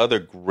one of the other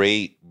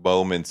great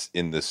moments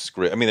in the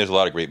script. I mean, there's a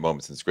lot of great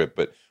moments in the script,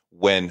 but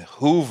when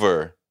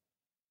Hoover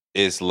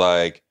is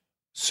like,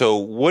 so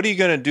what are you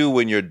going to do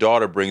when your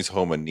daughter brings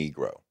home a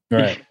Negro?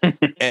 Right.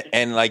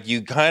 and like,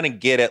 you kind of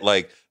get at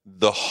like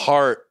the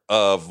heart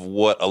of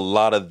what a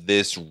lot of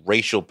this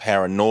racial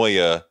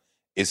paranoia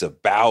is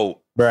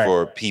about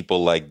for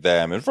people like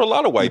them. And for a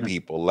lot of white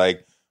people,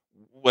 like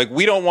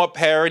we don't want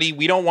parity.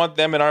 We don't want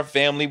them in our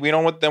family. We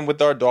don't want them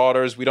with our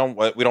daughters. We don't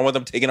want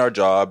them taking our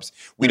jobs.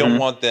 We don't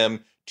want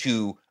them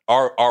to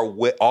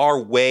our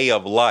way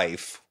of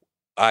life,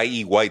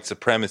 i.e. white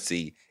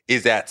supremacy,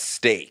 is at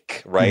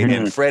stake, right?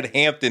 And Fred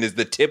Hampton is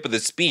the tip of the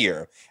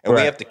spear, and we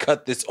have to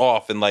cut this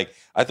off. And like,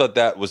 I thought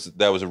that was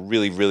a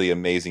really, really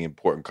amazing,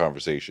 important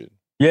conversation.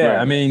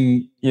 Yeah, I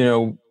mean,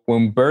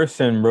 when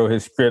Burson wrote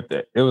his script,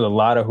 it was a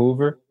lot of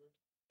Hoover,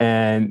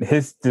 and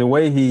the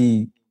way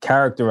he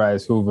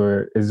characterized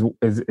Hoover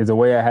is a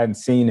way I hadn't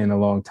seen in a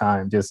long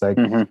time. Just like,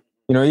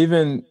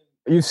 even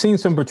you've seen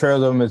some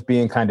portrayals of him as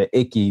being kind of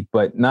icky,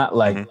 but not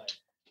like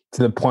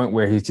to the point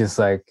where he's just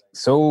like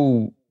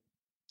so.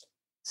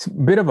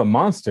 Bit of a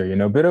monster,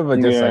 bit of a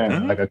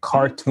like a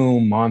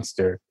cartoon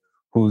monster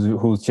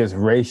who's just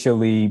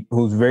racially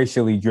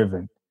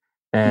driven,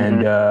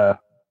 and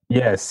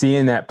Yeah,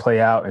 seeing that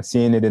play out and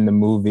seeing it in the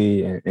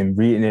movie and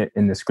reading it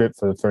in the script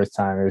for the first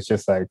time, it was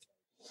just like,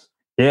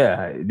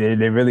 yeah,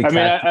 they really. I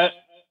mean,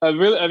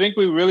 I think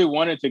we really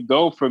wanted to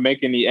go for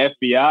making the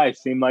FBI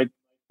seem like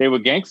they were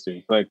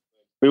gangsters. Like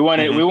we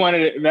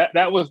wanted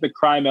that was the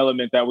crime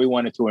element that we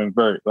wanted to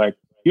invert. Like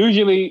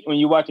usually when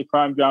you watch a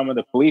crime drama,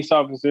 the police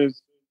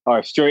officers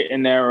are straight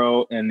and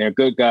narrow and they're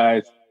good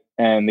guys,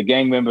 and the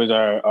gang members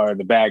are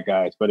the bad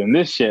guys. But in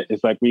this shit,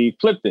 it's like we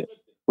flipped it.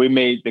 We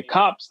made the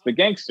cops the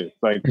gangsters.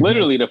 Like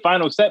literally, the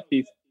final set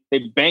piece, they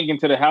bang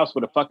into the house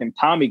with a fucking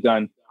Tommy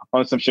gun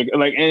on some shit.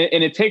 Like,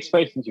 and it takes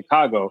place in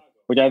Chicago,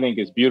 which I think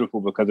is beautiful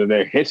because of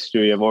their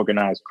history of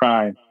organized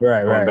crime,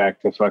 going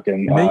back to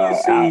fucking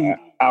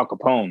Al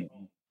Capone.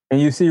 And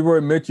you see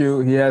Roy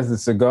Mitchell, he has a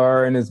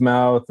cigar in his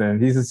mouth,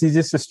 and he's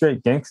just a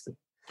straight gangster.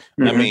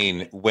 I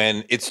mean,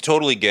 when it's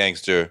totally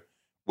gangster,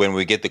 when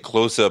we get the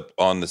close up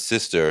on the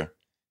sister,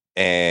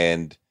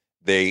 and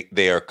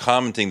they are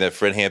commenting that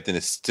Fred Hampton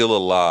is still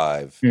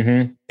alive,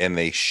 and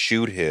they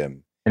shoot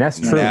him, and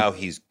that's true. Now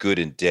he's good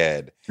and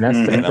dead.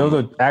 And those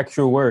are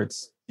actual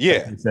words.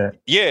 Yeah.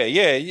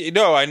 You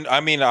know,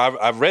 I mean,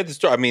 I've read the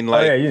story. I mean,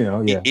 like,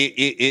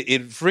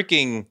 it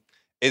freaking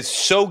is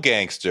so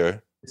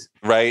gangster,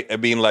 right? I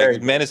mean,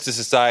 like, menace to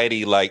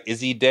society. Like,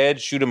 is he dead?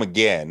 Shoot him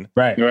again.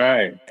 Right.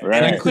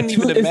 And I couldn't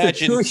even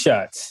imagine two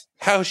shots.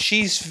 How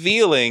she's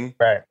feeling,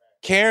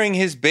 carrying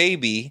his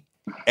baby,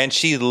 and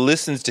she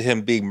listens to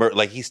him being murdered.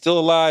 Like, he's still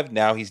alive.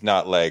 Now he's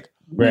not like,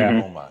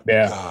 oh my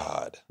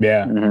God.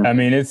 Yeah. I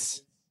mean,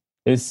 it's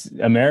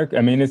America.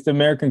 I mean, it's the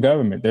American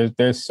government.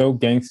 They're so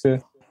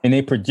gangster. And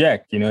they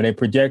project, they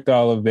project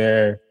all of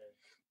their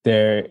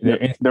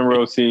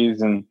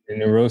neuroses and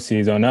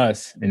neuroses on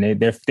us,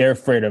 and they're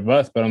afraid of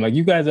us. But I'm like,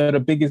 you guys are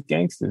the biggest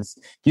gangsters.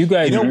 You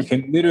guys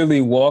can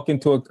literally walk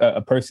into a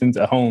person's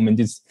home and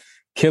just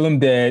kill them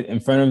dead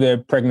in front of their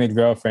pregnant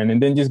girlfriend, and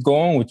then just go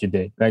on with your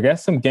day. Like,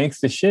 that's some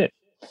gangster shit.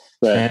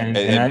 Right.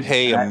 And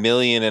pay $1.5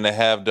 million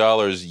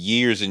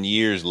years and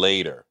years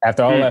later.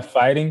 After all that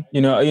fighting,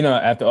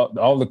 after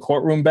all the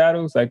courtroom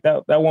battles, like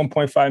that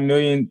 1.5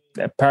 million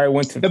that probably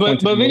went to. But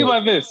think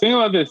about this.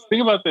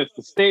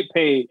 The state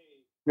paid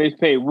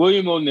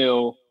William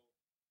O'Neill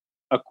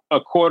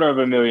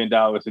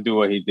 $250,000 to do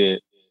what he did.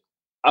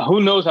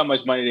 Who knows how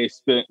much money they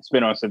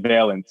spent on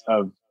surveillance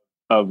of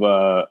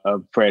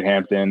Fred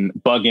Hampton,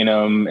 bugging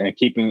him and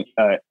keeping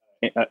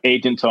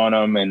agents on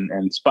him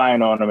and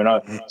spying on him and all.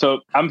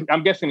 So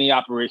I'm guessing the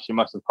operation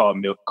must have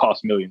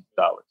cost millions of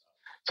dollars.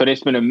 So they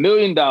spent $1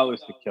 million to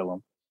kill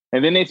him,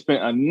 and then they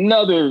spent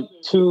another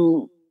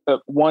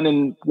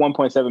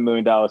 $1.7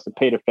 million to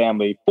pay the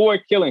family for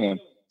killing him.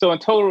 So in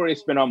total, they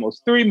spent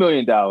almost $3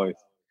 million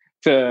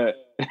to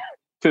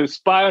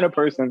spy on a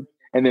person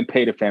and then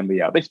pay the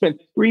family out. They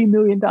spent $3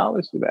 million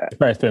for that.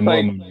 Probably spent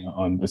more money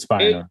on the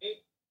spying.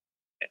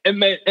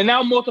 And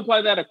now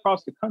multiply that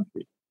across the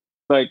country.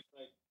 Like,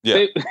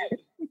 they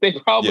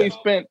probably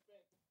spent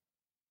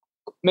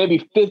maybe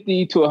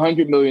 $50 to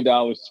 $100 million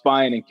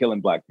spying and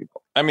killing Black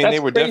people. I mean, they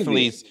were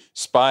definitely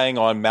spying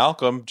on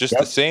Malcolm just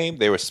the same.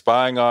 They were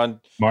spying on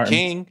Martin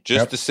King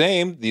just the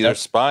same. They're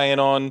spying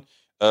on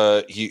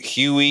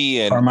Huey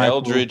and Carmichael.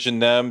 Eldridge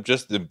and them,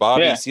 just the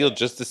Bobby Seale,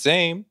 just the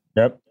same.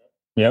 Yep.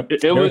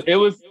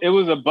 It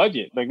was a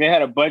budget. Like, they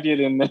had a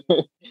budget in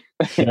the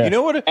You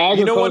know what?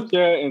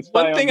 Agriculture and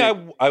one thing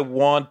I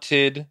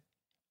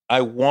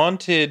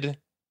wanted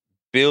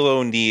Bill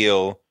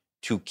O'Neill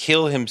to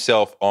kill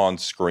himself on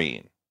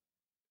screen,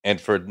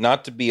 and for it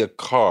not to be a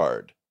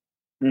card,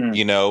 and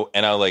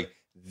I was like,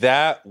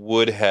 that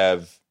would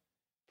have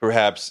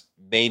perhaps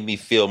made me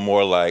feel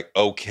more like,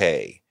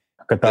 okay,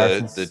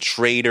 the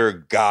traitor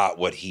got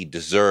what he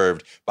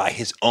deserved by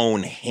his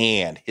own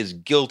hand. His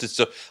guilt is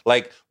so,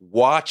 like,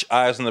 watch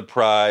Eyes on the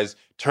Prize,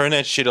 turn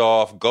that shit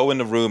off, go in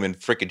the room and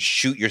freaking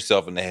shoot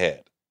yourself in the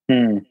head.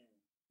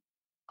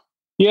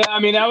 Yeah, I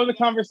mean, that was a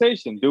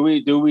conversation. Do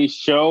we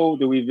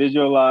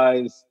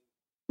visualize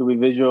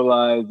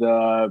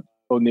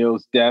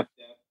O'Neill's death?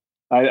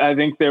 I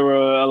think there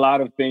were a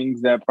lot of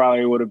things that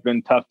probably would have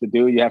been tough to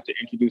do. You have to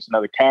introduce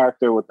another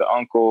character with the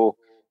uncle.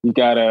 You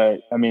gotta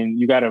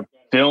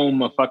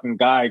film a fucking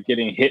guy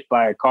getting hit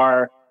by a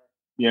car.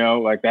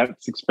 Like,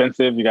 that's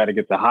expensive. You gotta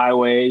get the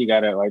highway. You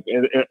gotta, like,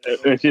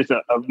 it's just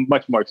a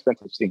much more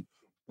expensive scene.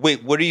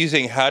 Wait, what are you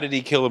saying? How did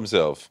he kill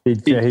himself? He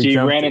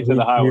ran into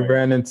the highway. He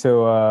ran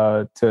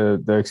into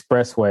to the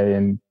expressway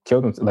and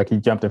killed himself. Like, he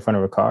jumped in front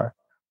of a car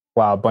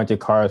while a bunch of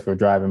cars were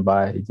driving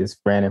by. He just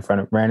ran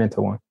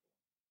into one.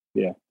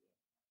 Yeah.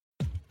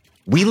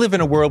 We live in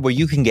a world where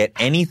you can get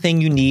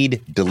anything you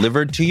need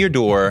delivered to your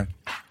door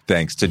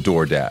thanks to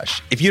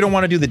DoorDash. If you don't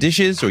want to do the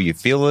dishes or you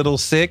feel a little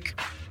sick,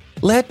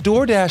 let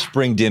DoorDash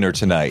bring dinner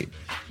tonight.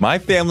 My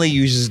family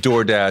uses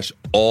DoorDash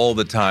all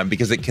the time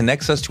because it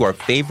connects us to our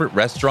favorite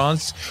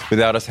restaurants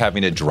without us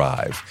having to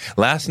drive.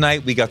 Last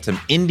night, we got some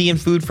Indian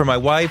food for my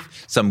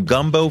wife, some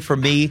gumbo for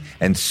me,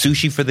 and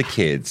sushi for the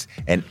kids.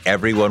 And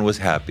everyone was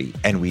happy,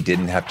 and we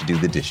didn't have to do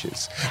the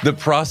dishes. The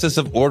process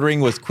of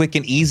ordering was quick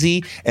and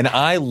easy, and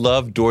I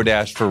love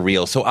DoorDash for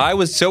real. So I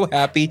was so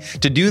happy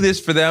to do this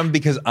for them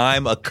because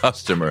I'm a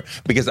customer,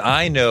 because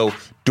I know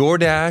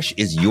DoorDash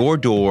is your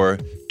door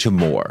to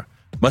more.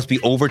 Must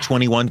be over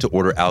 21 to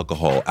order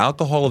alcohol.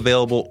 Alcohol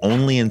available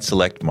only in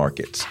select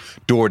markets.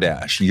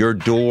 DoorDash, your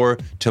door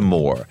to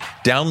more.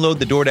 Download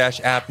the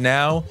DoorDash app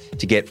now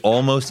to get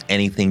almost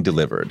anything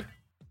delivered.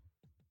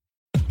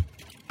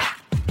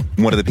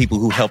 One of the people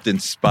who helped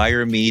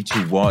inspire me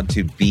to want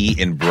to be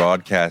in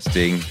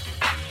broadcasting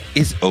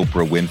is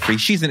Oprah Winfrey.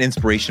 She's an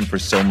inspiration for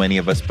so many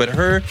of us, but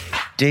her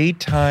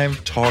daytime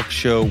talk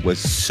show was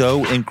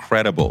so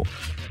incredible.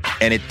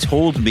 And it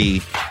told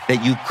me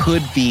that you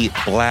could be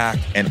Black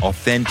and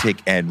authentic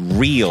and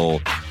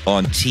real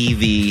on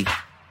TV.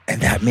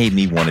 And that made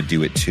me want to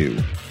do it too.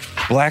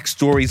 Black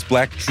Stories,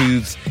 Black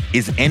Truths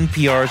is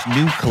NPR's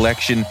new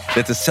collection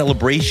that's a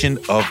celebration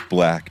of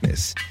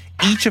Blackness.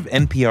 Each of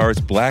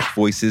NPR's Black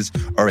voices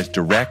are as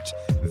direct,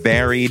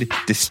 varied,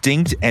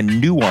 distinct, and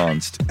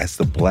nuanced as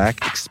the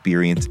Black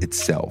experience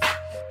itself.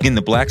 In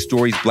the Black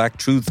Stories, Black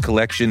Truths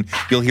collection,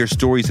 you'll hear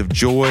stories of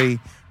joy,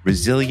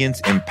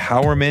 resilience,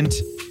 empowerment,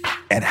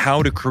 and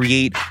how to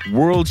create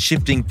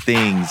world-shifting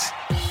things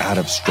out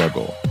of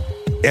struggle.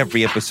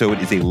 Every episode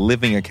is a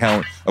living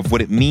account of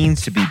what it means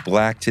to be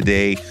Black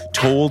today,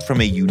 told from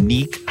a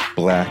unique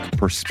Black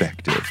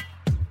perspective.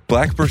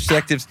 Black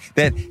perspectives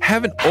that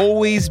haven't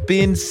always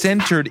been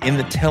centered in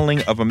the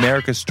telling of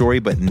America's story,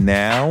 but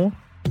now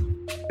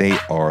they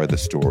are the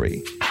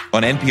story.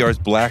 On NPR's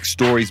Black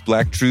Stories,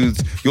 Black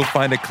Truths, you'll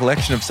find a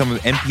collection of some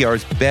of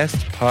NPR's best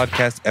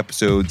podcast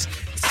episodes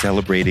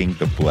celebrating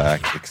the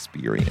Black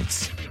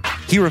experience.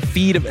 Hear a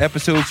feed of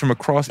episodes from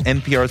across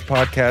NPR's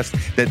podcasts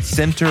that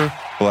center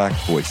Black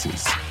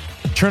voices.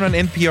 Turn on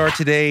NPR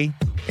today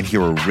and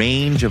hear a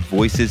range of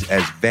voices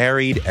as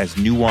varied, as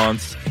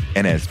nuanced,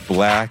 and as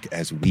Black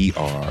as we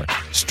are.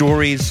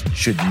 Stories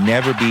should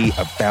never be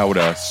about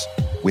us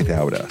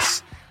without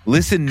us.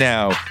 Listen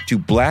now to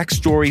Black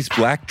Stories,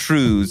 Black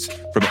Truths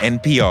from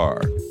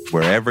NPR,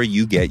 wherever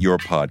you get your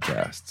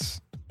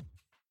podcasts.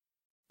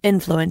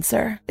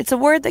 Influencer. It's a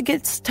word that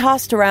gets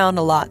tossed around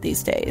a lot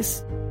these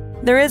days.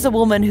 There is a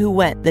woman who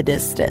went the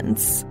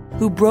distance,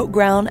 who broke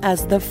ground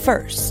as the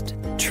first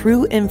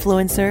true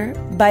influencer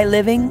by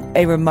living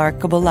a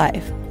remarkable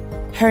life.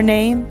 Her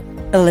name,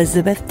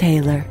 Elizabeth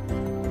Taylor.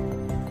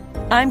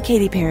 I'm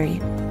Katy Perry.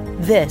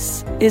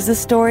 This is the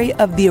story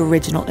of the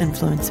original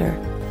influencer.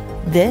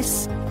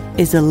 This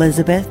is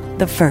Elizabeth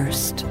the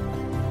First.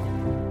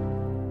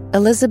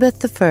 Elizabeth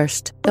the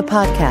First, the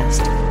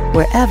podcast,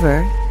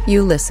 wherever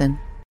you listen.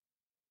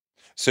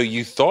 So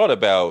you thought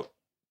about,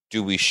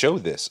 do we show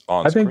this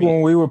on screen? I think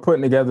when we were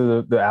putting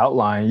together the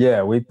outline,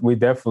 yeah, we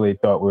definitely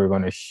thought we were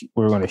going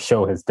to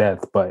show his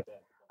death. But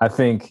I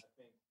think,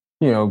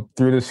 through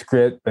the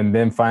script and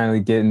then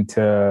finally getting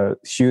to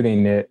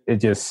shooting it,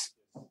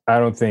 I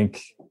don't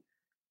think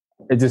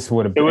it just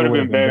would have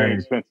been very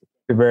expensive.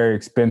 Very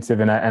expensive,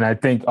 and I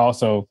think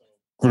also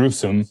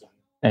gruesome.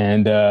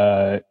 And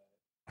I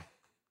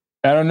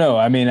don't know.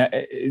 I mean,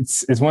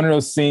 it's one of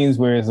those scenes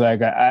where it's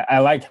like I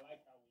like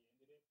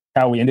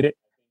how we ended it.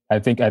 I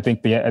think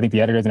the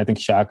editors and I think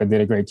Shaka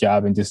did a great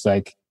job in just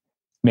like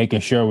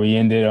making sure we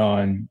ended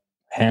on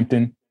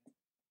Hampton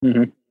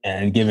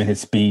and giving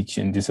his speech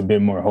and just a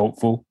bit more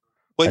hopeful.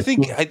 Well, I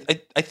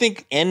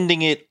think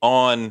ending it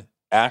on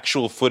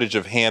actual footage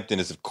of Hampton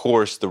is, of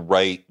course, the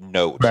right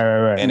note,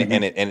 right. And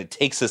it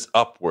takes us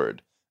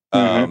upward.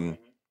 Hey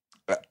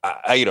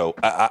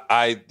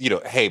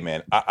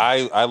man,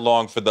 I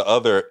long for the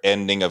other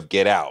ending of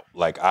Get Out.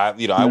 Like I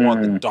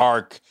want the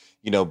dark.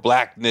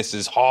 Blackness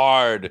is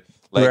hard.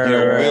 Like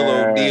Will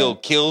O'Neill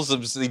kills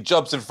him, he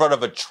jumps in front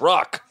of a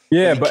truck.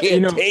 Yeah, but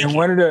in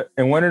one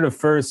of the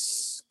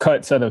first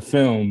cuts of the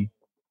film,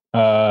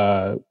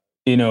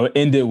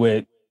 ended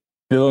with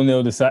Bill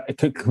O'Neill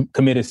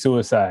committed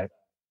suicide.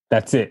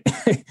 That's it.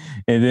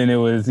 And then it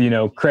was,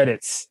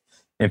 credits.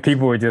 And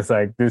people were just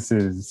like,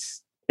 it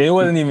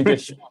wasn't even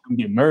just showing him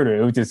get murdered.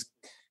 It was just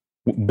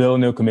Bill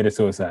O'Neill committed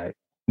suicide.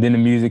 Then the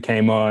music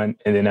came on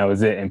and then that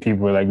was it. And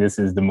people were like, this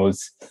is the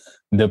most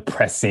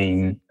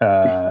depressing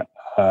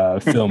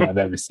film I've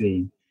ever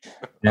seen.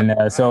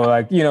 And so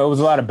it was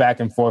a lot of back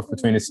and forth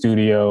between the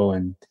studio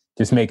and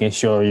just making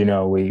sure, I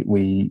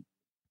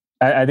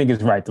think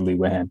it's right to leave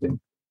with Hampton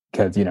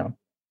because,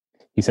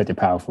 he's such a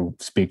powerful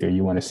speaker.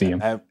 You want to see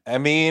him. I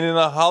mean, in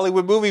a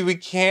Hollywood movie, we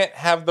can't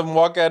have them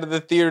walk out of the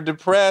theater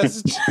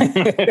depressed.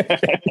 You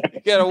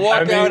gotta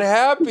walk out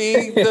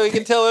happy so you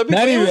can tell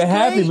everybody. Not even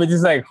happy, but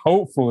just like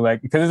hopeful,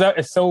 like because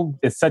it's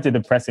such a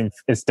depressing.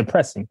 It's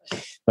depressing,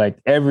 like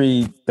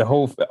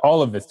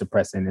all of it's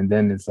depressing, and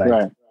then it's like,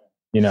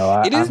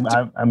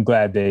 I'm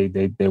glad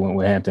they went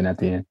with Hampton at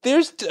the end.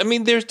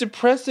 There's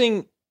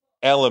depressing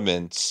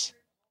elements,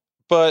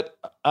 but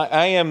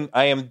I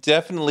am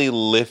definitely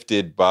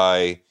lifted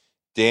by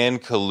Dan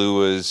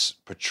Kaluuya's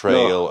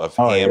portrayal of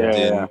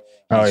Hampton.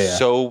 Yeah. He's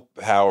so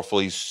powerful.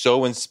 He's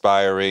so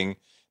inspiring.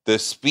 The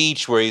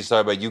speech where he's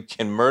talking about you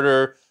can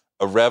murder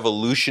a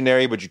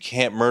revolutionary, but you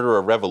can't murder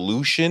a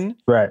revolution.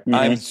 Right.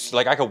 I'm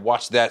like, I could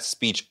watch that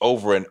speech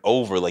over and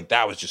over. Like,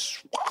 that was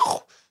just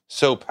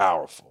so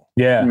powerful.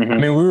 Yeah. I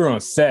mean, we were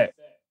on set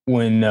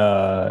when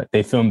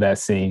they filmed that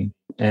scene,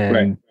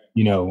 and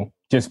you know,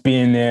 just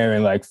being there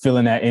and like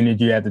feeling that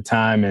energy at the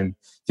time, and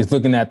just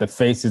looking at the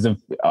faces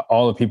of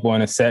all the people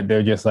on the set.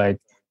 They're just like,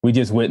 we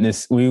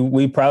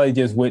probably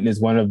just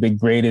witnessed one of the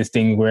greatest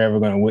things we're ever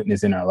going to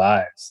witness in our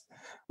lives.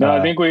 No,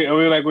 I think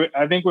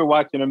I think we're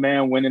watching a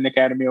man win an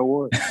Academy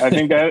Award. I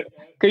think that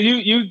because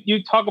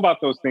you talk about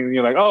those things and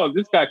you're like, oh,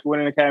 this guy could win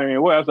an Academy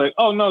Award. I was like,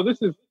 oh no,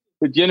 this is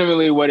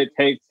legitimately what it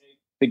takes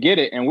to get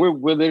it, and we're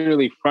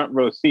literally front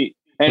row seat.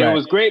 And it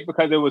was great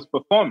because it was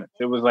performance.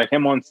 It was like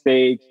him on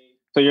stage.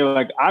 So you're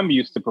like, I'm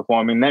used to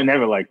performing,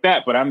 never like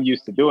that, but I'm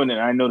used to doing it.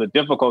 And I know the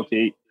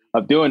difficulty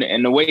of doing it,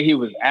 and the way he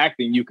was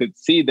acting, you could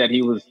see that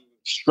he was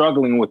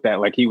struggling with that.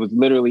 Like he was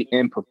literally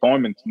in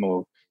performance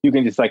mode. You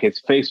can just like his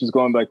face was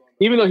going like,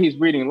 even though he's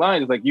reading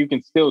lines, like you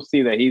can still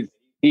see that he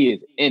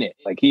is in it.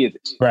 Like he is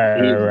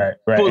right.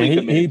 Fully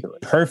and he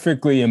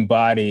perfectly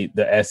embodied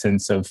the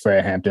essence of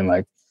Fred Hampton.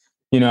 Like,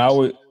 you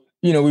know,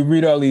 we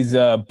read all these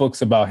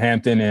books about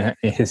Hampton and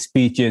his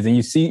speeches,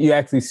 and you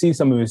actually see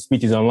some of his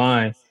speeches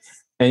online,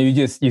 and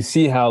you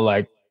see how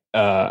like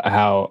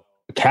how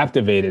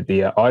captivated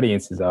the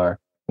audiences are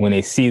when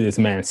they see this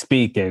man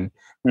speak. And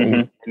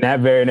in that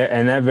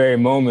very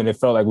moment, it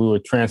felt like we were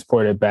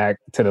transported back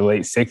to the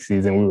late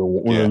 '60s, and we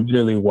were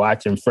literally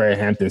watching Fred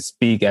Hampton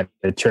speak at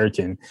the church.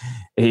 And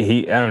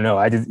he I don't know,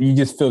 you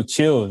just feel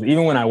chills.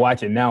 Even when I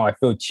watch it now, I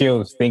feel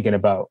chills thinking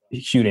about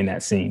shooting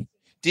that scene.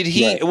 Did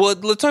he? Well,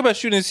 let's talk about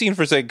shooting the scene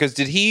for a second, because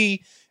did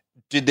he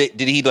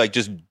like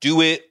just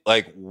do it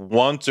like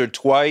once or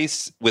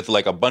twice with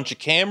like a bunch of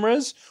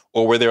cameras,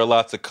 or were there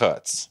lots of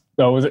cuts?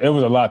 So it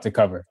was a lot to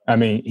cover. I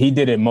mean, he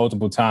did it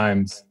multiple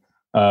times.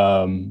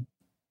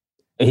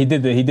 He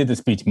did the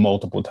speech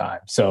multiple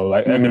times. So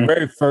like at the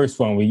very first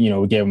one, we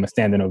gave him a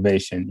standing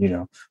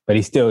ovation, but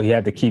he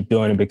had to keep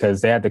doing it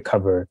because they had to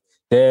cover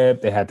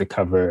Deb, they had to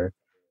cover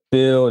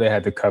Bill, they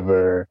had to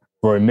cover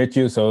Roy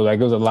Mitchell. So like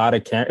it was a lot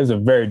of it was a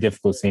very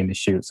difficult scene to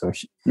shoot. So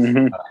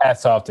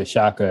hats off to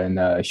Shaka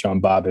and Sean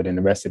Bobbitt and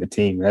the rest of the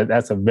team.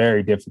 That's a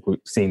very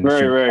difficult scene to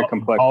shoot. Very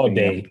complex all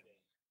day.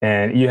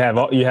 And you have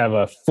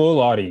a full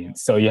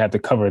audience, so you have to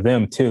cover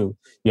them too.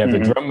 You have the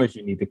drummers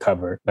you need to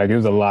cover. Like it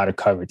was a lot of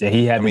coverage, and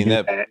he had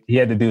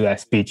to do that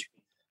speech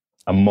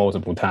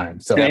multiple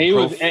times. So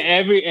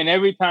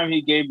every time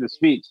he gave the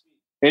speech,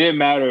 it didn't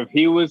matter if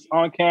he was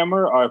on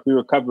camera or if we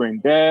were covering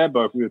Deb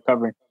or if we were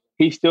covering.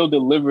 He still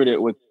delivered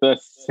it with the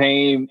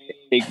same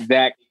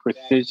exact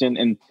precision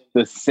and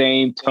the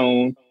same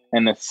tone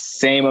and the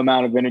same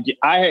amount of energy.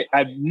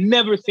 I've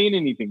never seen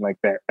anything like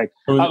that. Like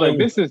I was like,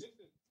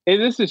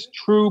 this is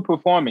true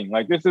performing.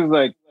 Like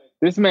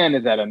this man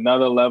is at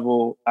another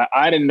level.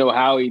 I didn't know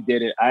how he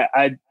did it.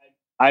 I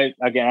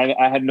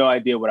had no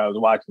idea what I was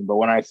watching, but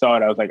when I saw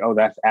it, I was like, oh,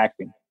 that's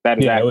acting. That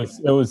is acting.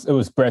 It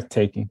was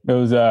breathtaking. It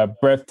was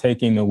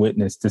breathtaking to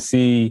witness, to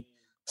see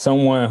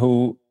someone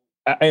who,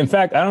 in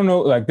fact, I don't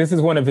know, like this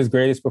is one of his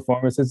greatest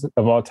performances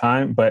of all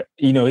time, but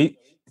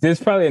there's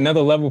probably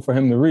another level for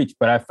him to reach.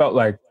 But I felt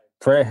like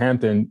Fred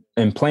Hampton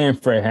and playing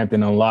Fred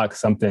Hampton unlocked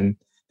something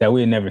that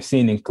we had never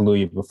seen in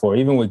Kaluuya before.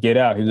 Even with Get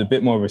Out, he was a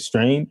bit more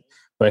restrained,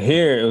 but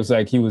here it was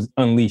like he was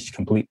unleashed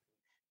completely.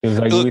 It was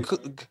like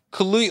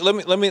Kaluuya.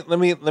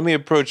 Let me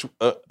approach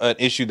an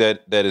issue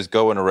that is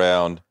going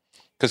around,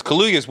 because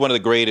Kaluuya is one of the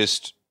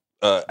greatest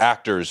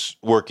actors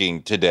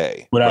working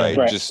today,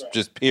 right?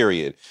 Just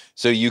period.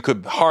 So you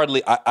could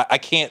hardly. I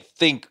can't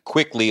think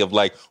quickly of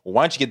like, well,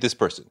 why don't you get this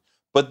person?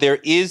 But there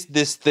is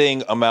this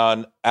thing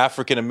among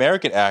African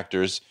American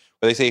actors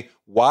where they say,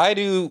 why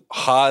do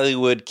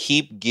Hollywood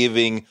keep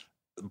giving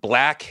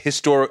Black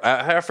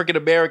African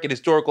American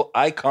historical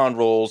icon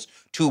roles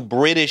to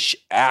British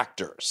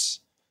actors,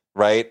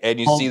 right? And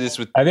you see this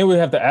with... I think we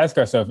have to ask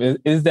ourselves,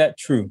 is that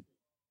true?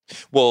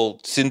 Well,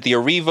 Cynthia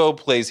Erivo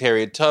plays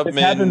Harriet Tubman.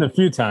 It's happened a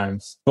few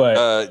times,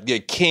 but...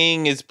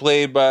 King is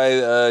played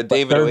by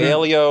David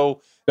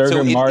Oyelowo.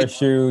 Thurgood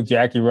Marshall,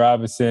 Jackie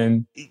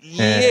Robinson.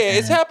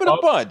 It's happened a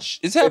bunch.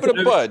 It's happened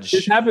a bunch.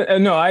 It's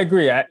happened. No, I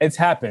agree. It's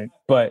happened,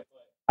 but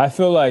I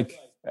feel like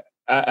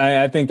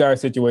I think our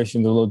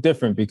situation is a little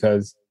different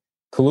because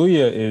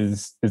Kaluuya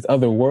is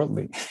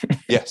otherworldly.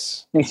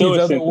 Yes, he's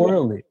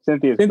otherworldly.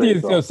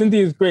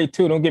 Cynthia's great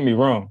too. Don't get me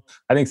wrong.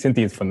 I think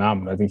Cynthia's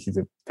phenomenal. I think she's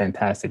a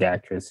fantastic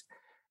actress,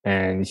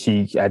 and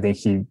I think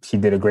she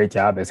did a great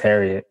job as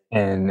Harriet.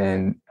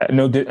 And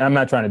no, I'm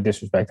not trying to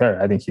disrespect her.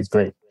 I think she's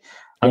great.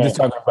 I'm just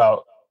talking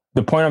about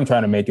the point I'm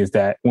trying to make is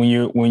that when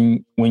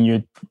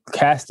you're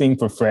casting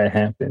for Fred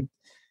Hampton,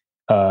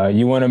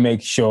 you want to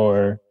make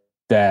sure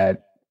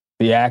that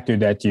the actor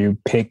that you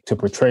pick to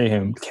portray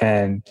him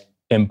can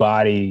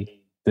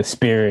embody the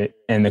spirit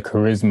and the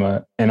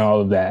charisma and all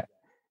of that.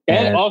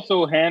 and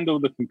also handle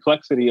the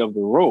complexity of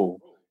the role,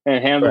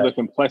 and handle the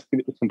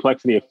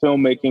complexity of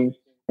filmmaking,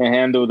 and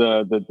handle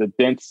the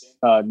dense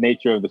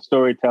nature of the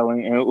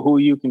storytelling, and who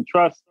you can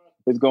trust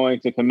is going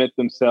to commit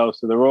themselves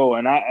to the role.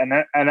 And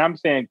I'm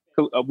saying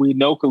we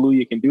know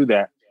Kaluuya can do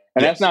that,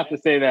 and that's not to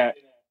say that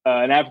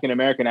an African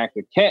American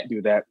actor can't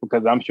do that,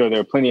 because I'm sure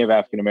there are plenty of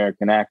African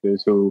American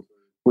actors who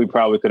we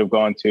probably could have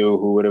gone to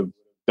who would have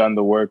done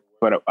the work.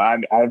 But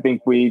I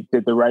think we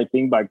did the right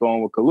thing by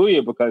going with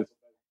Kaluuya, because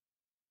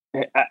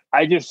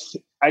I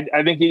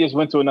think he just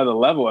went to another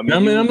level. I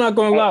mean, I'm not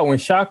going to lie. When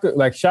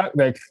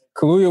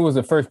Kaluuya was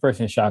the first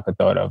person Shaka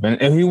thought of,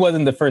 and he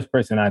wasn't the first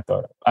person I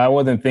thought of. I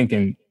wasn't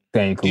thinking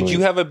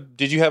Kaluuya.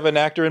 Did you have an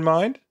actor in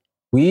mind?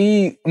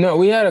 We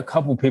had a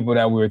couple people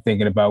that we were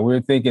thinking about. We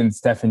were thinking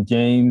Stephen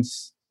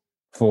James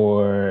he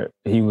played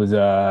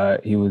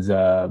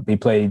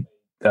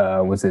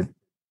was it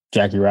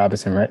Jackie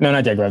Robinson, right? No,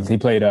 not Jackie Robinson. He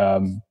played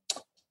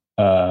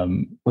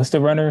what's the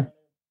runner?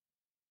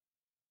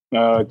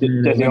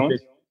 Jesse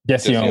Owens.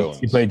 Jesse Owens.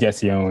 He played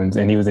Jesse Owens,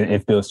 and he was in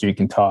If Beale Street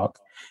Can Talk.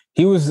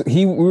 We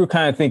were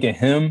kind of thinking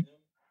him.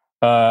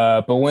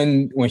 But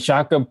when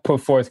Shaka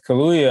put forth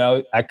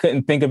Kaluuya, I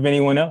couldn't think of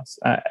anyone else.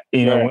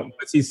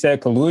 Once he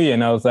said Kaluuya,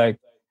 and I was like,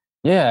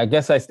 yeah, I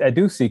guess I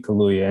do see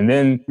Kaluuya. And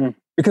then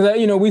because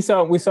we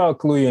saw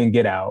Kaluuya in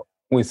Get Out.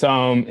 We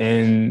saw him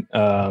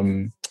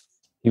in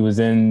he was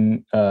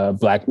in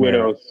Black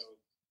Widows.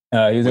 He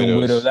was in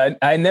Widows.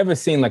 I never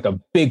seen like a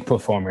big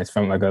performance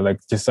from like a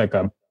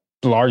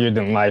larger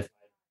than life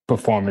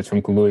performance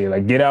from Kaluuya.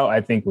 Like Get Out,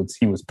 I think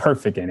he was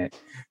perfect in it.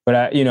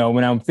 But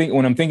when I'm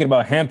thinking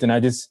about Hampton, I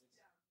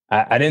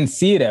didn't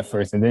see it at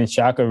first, and then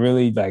Shaka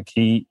really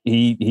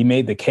he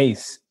made the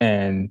case,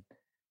 and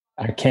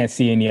I can't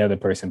see any other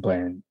person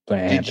playing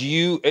Hampton. Did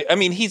you? I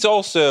mean, he's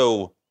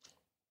also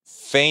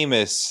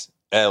famous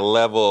at a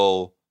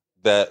level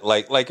that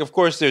like of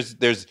course there's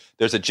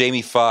a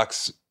Jamie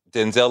Foxx,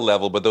 Denzel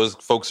level, but those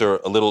folks are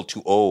a little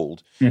too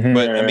old. Mm-hmm.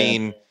 But I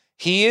mean,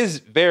 he is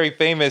very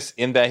famous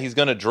in that he's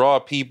going to draw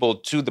people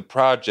to the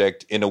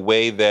project in a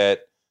way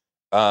that,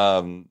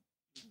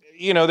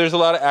 there's a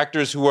lot of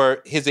actors who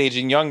are his age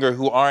and younger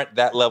who aren't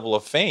that level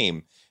of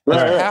fame.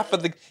 Right. Half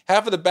of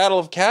the battle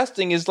of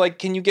casting is like,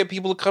 can you get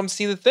people to come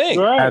see the thing?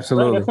 Right.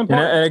 Absolutely. Right.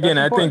 And again,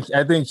 I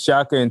think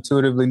Shaka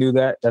intuitively knew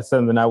that. That's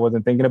something I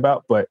wasn't thinking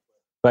about. But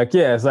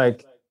it's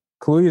like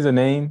Kaluuya's a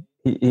name.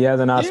 He has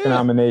an Oscar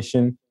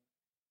nomination.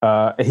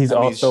 He's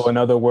also an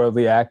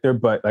otherworldly actor,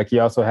 but he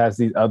also has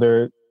these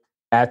other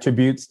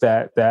attributes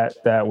that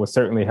will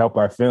certainly help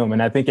our film,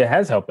 and I think it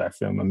has helped our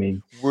film. I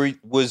mean,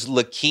 was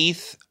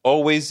Lakeith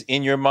always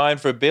in your mind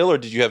for Bill, or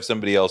did you have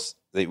somebody else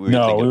that we were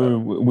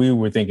thinking about? We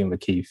were thinking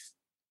Lakeith,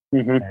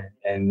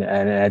 and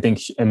I think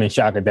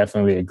Shaka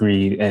definitely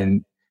agreed,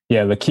 and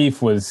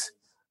Lakeith was.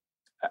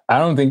 I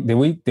don't think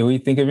did we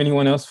think of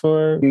anyone else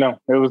for? No,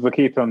 it was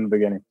Lakeith from the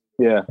beginning.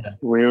 Yeah.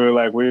 We were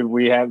like,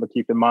 we had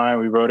Lakeith in mind.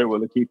 We wrote it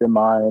with Lakeith in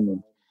mind.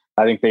 And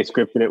I think they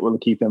scripted it with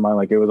Lakeith in mind.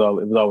 Like it was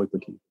always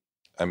Lakeith.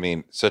 I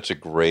mean, such a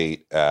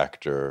great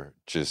actor.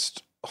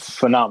 Just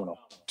phenomenal.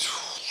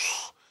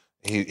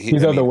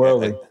 He's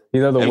otherworldly.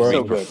 He's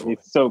otherworldly.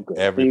 He's so good.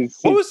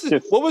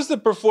 What was the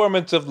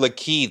performance of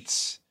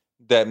Lakeith's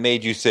that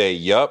made you say,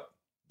 yup,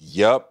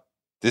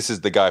 this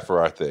is the guy for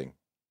our thing?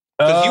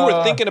 Because you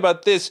were thinking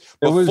about this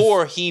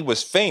before he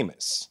was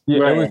famous. Yeah,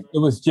 right. It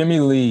was Jimmy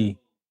Lee.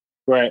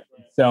 Right.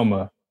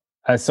 Selma.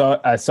 I saw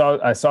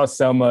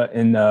Selma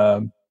in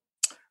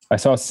I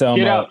saw Selma.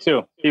 Get Out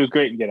too. He was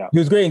great in Get Out. He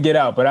was great in Get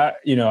Out, but I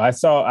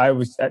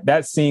was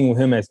that scene with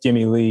him as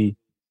Jimmy Lee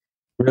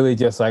really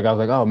just I was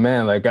like, oh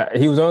man,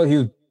 he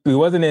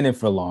wasn't in it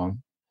for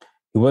long.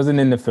 He wasn't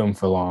in the film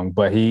for long,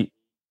 but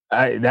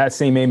that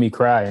scene made me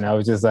cry, and I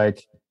was just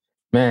like,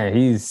 man,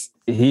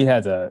 he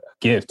has a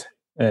gift.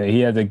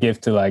 He has a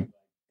gift to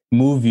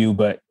move you,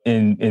 but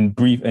in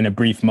a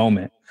brief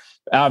moment.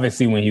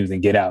 Obviously, when he was in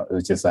Get Out, it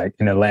was just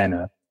in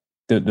Atlanta.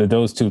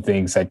 Those two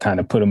things kind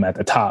of put him at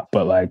the top.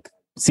 But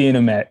seeing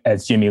him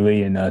as Jimmy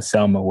Lee and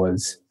Selma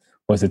was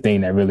the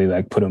thing that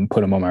really put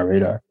him on my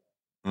radar.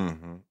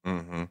 Mm-hmm.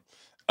 Mm-hmm.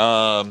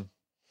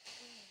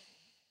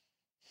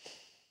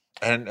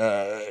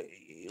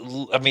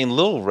 I mean,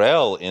 Lil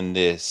Rel in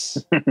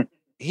this,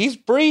 he's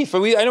brief.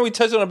 I know we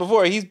touched on it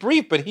before. He's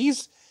brief, but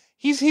he's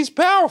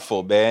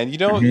powerful, man. He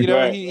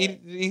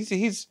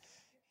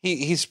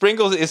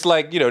sprinkles. It's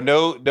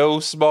no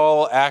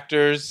small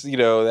actors.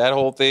 That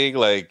whole thing.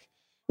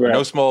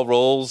 No small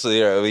roles.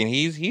 I mean,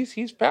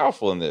 he's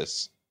powerful in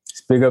this.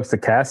 Big ups to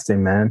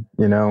casting, man.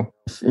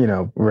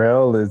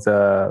 Rel is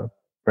a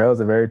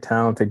very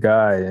talented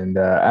guy, and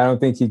I don't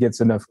think he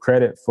gets enough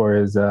credit for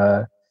his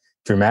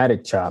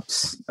dramatic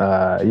chops.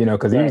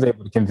 Because he was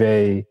able to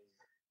convey.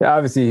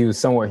 Obviously, he was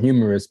somewhat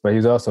humorous, but he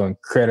was also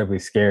incredibly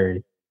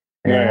scary.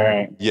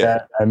 And he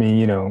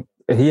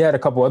had a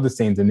couple other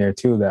scenes in there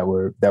too that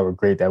were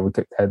great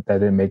that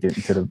didn't make it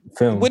into the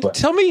film.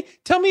 Tell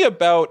me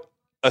about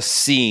a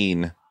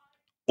scene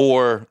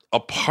or a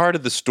part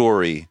of the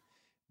story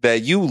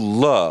that you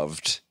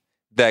loved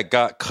that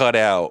got cut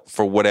out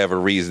for whatever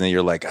reason, and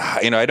you're like,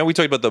 I know we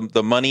talked about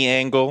the money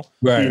angle,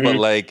 Right? but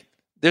like,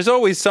 there's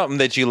always something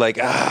that you like,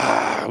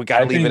 we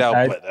gotta leave it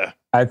out.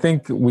 I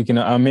think we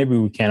can, maybe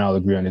we can't all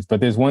agree on this,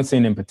 but there's one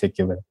scene in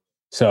particular.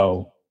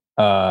 So,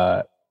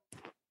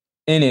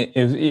 in it,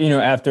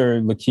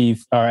 after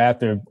Lakeith or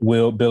after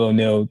Bill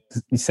O'Neill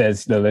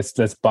says,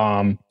 let's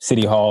bomb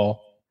City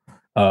Hall.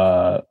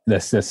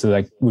 Let's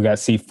like, we got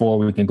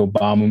C4, we can go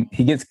bomb him.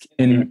 He gets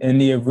in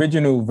the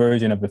original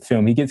version of the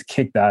film, he gets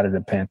kicked out of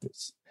the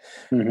Panthers.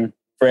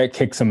 Fred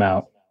kicks him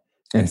out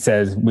and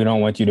says, we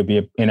don't want you to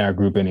be in our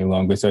group any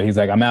longer. So he's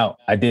like, I'm out.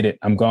 I did it.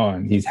 I'm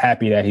gone. He's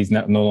happy that he's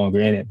no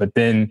longer in it. But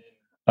then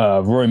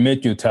Roy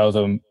Mitchell tells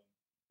him,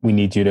 we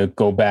need you to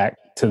go back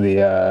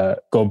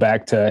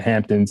to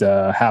Hampton's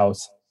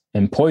house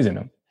and poison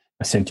him,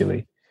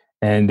 essentially.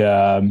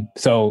 And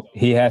so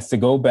he has to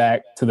go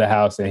back to the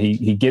house, and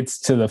he gets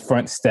to the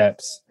front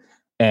steps,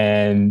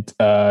 and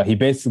he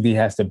basically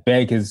has to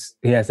beg his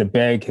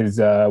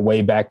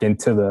way back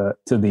into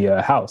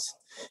the house.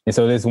 And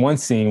so there's one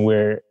scene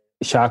where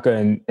Shaka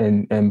and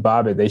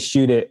Bobbitt, they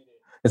shoot it.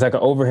 It's like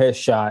an overhead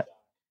shot,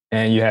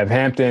 and you have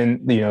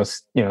Hampton,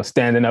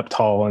 standing up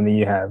tall, and then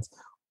you have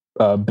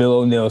Bill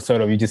O'Neill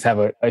you just have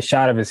a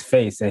shot of his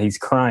face, and he's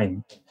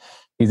crying.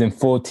 He's in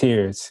full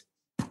tears,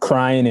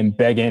 crying and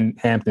begging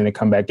Hampton to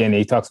come back in. And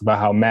he talks about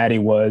how mad he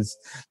was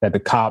that the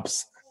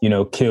cops,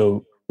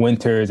 killed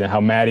Winters, and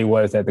how mad he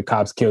was that the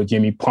cops killed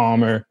Jimmy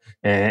Palmer.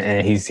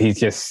 And he was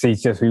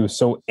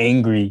so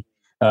angry.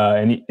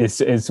 And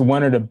it's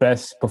one of the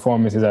best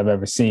performances I've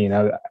ever seen.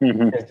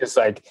 It's just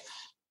like,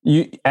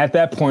 at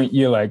that point,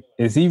 you're like,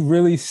 is he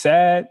really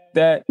sad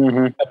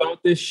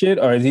about this shit,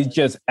 or is he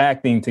just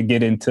acting to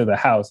get into the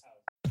house?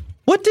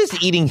 What does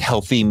eating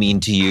healthy mean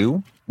to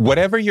you?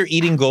 Whatever your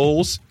eating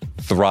goals,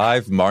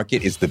 Thrive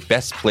Market is the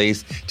best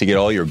place to get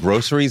all your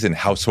groceries and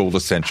household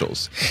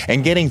essentials.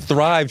 And getting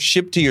Thrive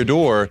shipped to your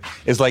door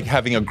is like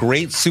having a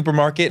great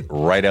supermarket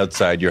right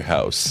outside your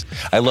house.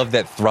 I love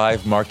that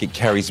Thrive Market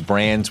carries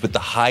brands with the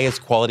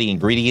highest quality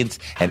ingredients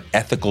and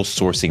ethical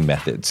sourcing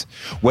methods.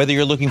 Whether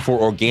you're looking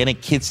for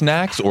organic kid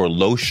snacks or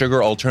low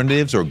sugar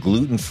alternatives or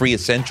gluten-free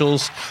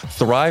essentials,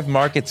 Thrive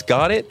Market's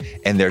got it,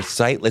 and their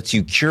site lets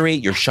you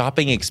curate your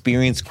shopping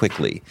experience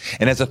quickly.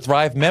 And as a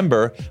Thrive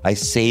member, I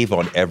save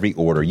on every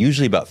order,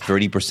 usually about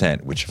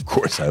 30%, which of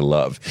course I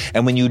love.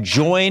 And when you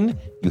join,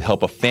 you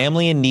help a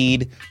family in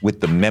need with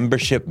the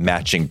membership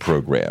matching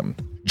program.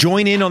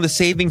 Join in on the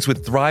savings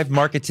with Thrive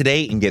Market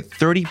today and get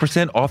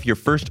 30% off your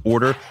first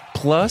order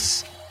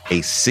plus a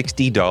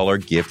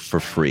 $60 gift for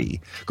free.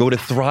 Go to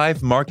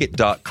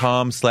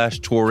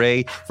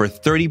thrivemarket.com/Toure for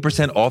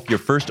 30% off your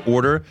first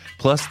order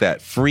plus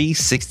that free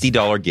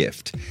 $60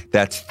 gift.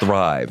 That's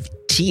Thrive,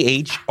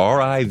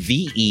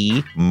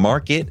 THRIVE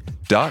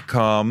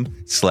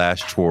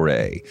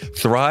market.com/Toure.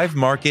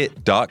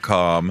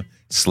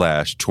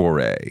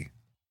 thrivemarket.com/Toure.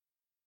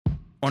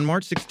 On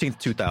March 16,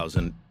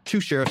 2000,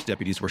 2 sheriff's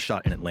deputies were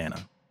shot in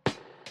Atlanta.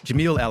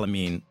 Jamil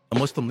Al-Amin, a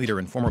Muslim leader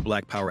and former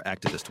Black Power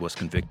activist, was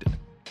convicted.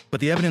 But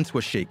the evidence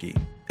was shaky,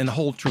 and the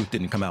whole truth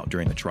didn't come out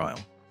during the trial.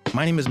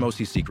 My name is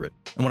Mosi Secret,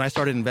 and when I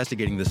started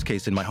investigating this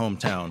case in my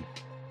hometown,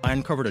 I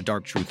uncovered a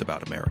dark truth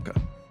about America.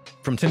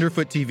 From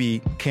Tenderfoot TV,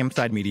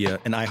 Campside Media,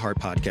 and iHeart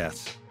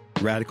Podcasts,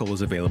 Radical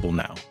is available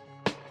now.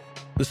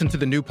 Listen to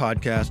the new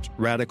podcast,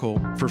 Radical,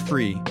 for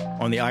free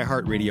on the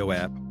iHeartRadio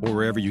app or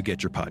wherever you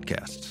get your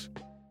podcasts.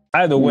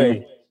 Either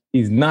way,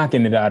 he's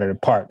knocking it out of the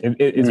park.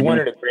 It's one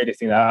of the greatest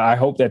things. I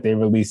hope that they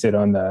release it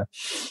on the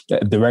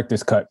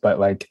director's cut, but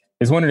like,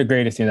 it's one of the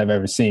greatest things I've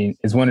ever seen.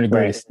 It's one of the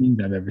greatest scenes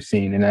I've ever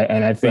seen. And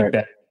I think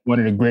that one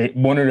of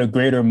the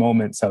greater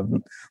moments of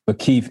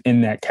Lakeith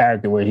in that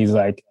character, where he's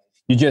like,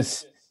 you're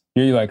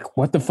like,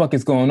 what the fuck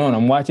is going on?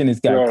 I'm watching this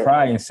guy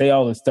cry and say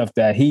all the stuff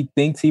that he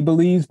thinks he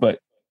believes, but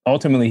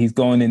ultimately he's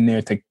going in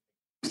there to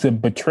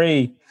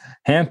betray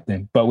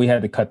Hampton. But we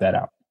had to cut that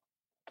out.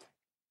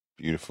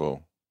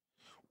 Beautiful.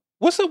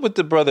 What's up with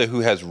the brother who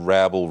has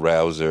rabble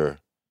rouser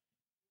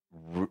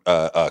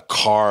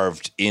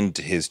carved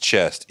into his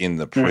chest in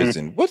the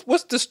prison?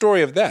 What's the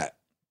story of that?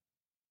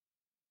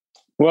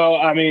 Well,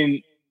 I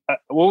mean,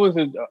 what was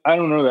it? I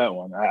don't know that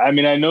one. I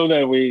mean, I know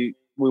that we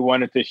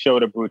wanted to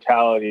show the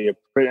brutality of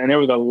prison, and it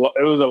was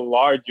a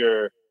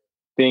larger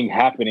thing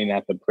happening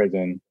at the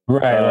prison.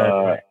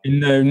 Right. In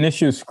the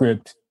initial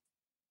script,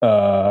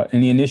 Will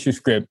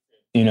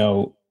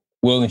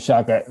and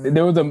Shaka,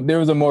 there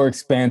was a more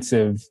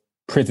expansive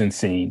prison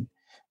scene,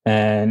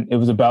 and it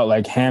was about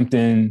like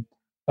Hampton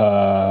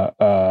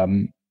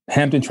trying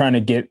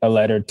to get a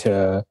letter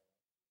to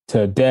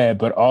Deb,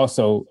 but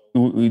also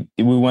we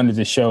wanted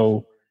to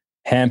show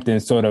Hampton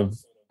sort of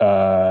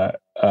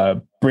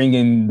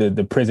bringing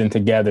the prison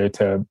together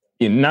to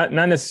not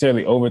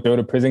necessarily overthrow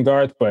the prison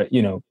guards, but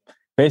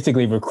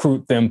basically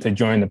recruit them to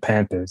join the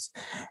Panthers.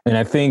 And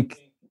I think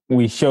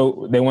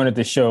they wanted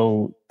to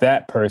show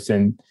that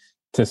person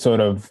to sort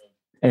of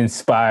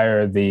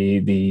inspire the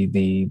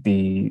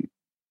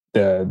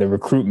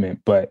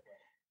recruitment, but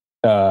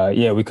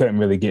we couldn't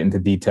really get into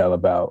detail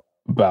about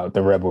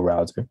the rebel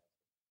rouser.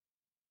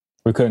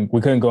 we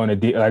couldn't go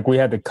into like we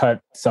had to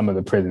cut some of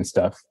the prison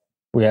stuff.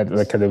 We had to,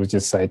 like, because it was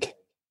just like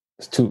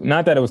it's too,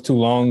 not that it was too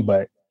long,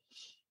 but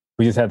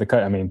we just had to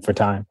cut. I mean, for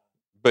time.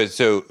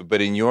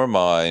 But in your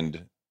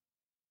mind,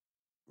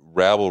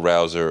 Rabble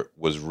Rouser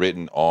was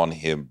written on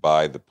him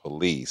by the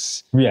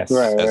police. Yes,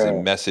 as a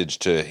message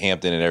to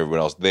Hampton and everyone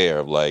else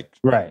there, like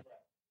right.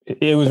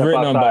 It was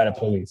written on by the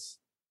police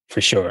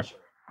for sure.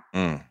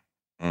 I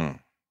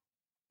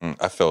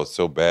felt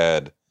so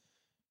bad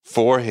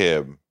for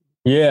him.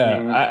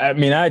 Yeah, I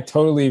mean, I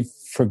totally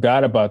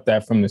forgot about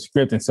that from the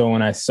script, and so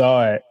when I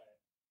saw it,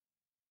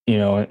 you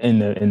know,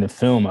 in the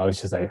film, I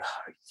was just like,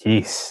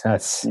 "Jeez,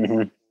 that's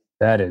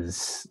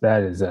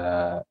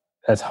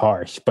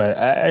harsh." But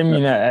I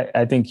mean,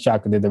 I think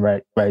Shaka did the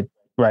right.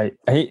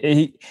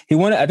 He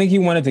wanted. I think he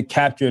wanted to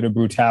capture the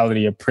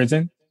brutality of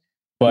prison,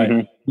 but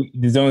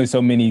there's only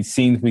so many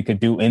scenes we could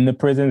do in the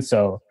prison.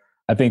 So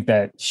I think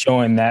that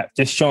showing that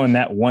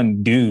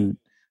one dude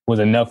was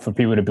enough for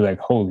people to be like,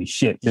 "Holy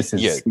shit, this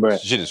is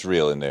shit is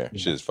real in there.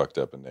 Shit is fucked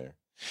up in there."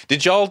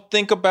 Did y'all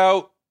think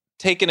about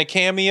taking a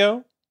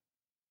cameo?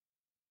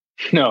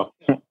 No.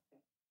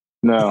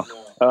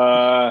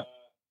 I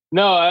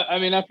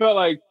mean, I felt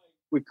like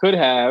we could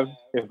have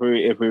if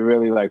we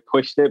really like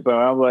pushed it, but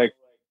I'm like,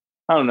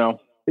 I don't know.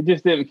 It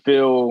just didn't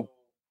feel.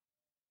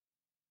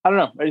 I don't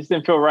know. It just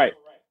didn't feel right.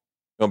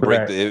 Don't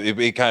break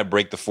it kind of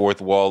break the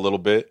fourth wall a little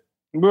bit.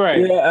 Right.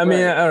 Yeah, I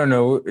mean, I don't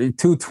know.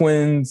 Two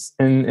twins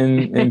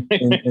in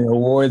a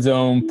war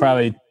zone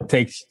probably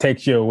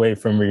takes you away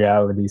from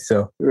reality.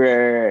 So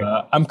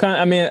I'm kind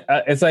of. I mean,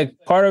 it's like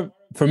part of,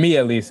 for me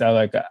at least.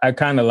 I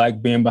kind of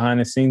like being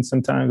behind the scenes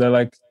sometimes. I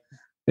like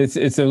it's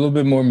a little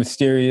bit more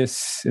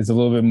mysterious. It's a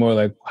little bit more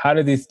like, how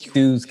did these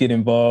dudes get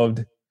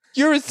involved?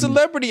 You're a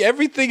celebrity.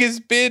 Everything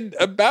has been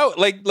about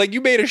like you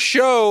made a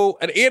show,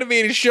 an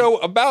animated show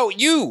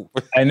about you.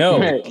 I know,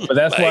 but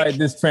that's why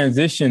this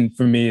transition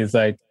for me is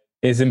like.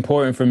 It's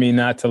important for me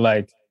not to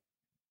like,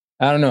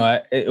 I don't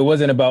know. It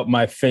wasn't about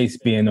my face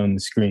being on the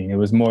screen. It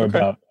was more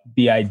about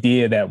the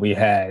idea that we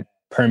had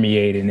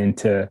permeating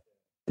into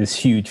this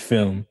huge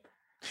film.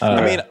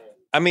 I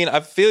mean, I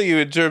feel you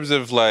in terms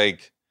of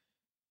like,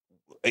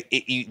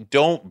 you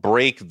don't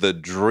break the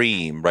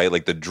dream, right?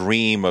 Like the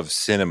dream of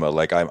cinema.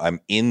 Like I'm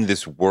in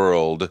this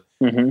world,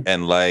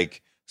 and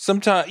like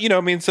sometimes, you know,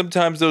 I mean,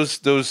 sometimes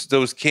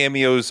those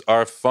cameos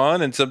are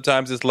fun, and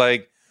sometimes it's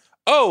like,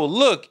 oh,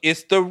 look,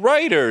 it's the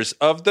writers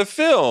of the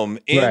film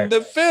in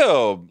the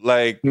film.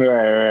 Like,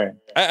 right.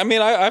 I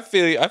mean, I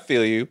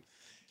feel you.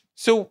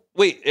 So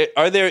wait,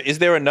 is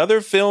there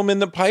another film in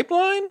the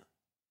pipeline?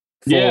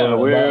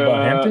 We're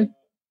about Hampton.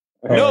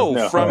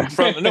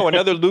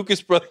 Another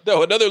Lucas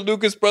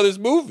Brothers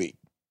movie.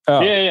 Oh.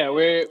 Yeah.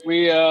 We're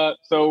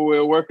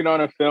working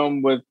on a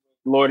film with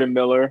Lord and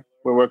Miller.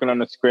 We're working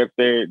on a script.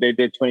 They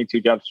did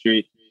 22 Jump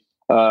Street.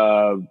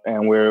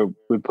 And we're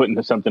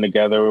putting something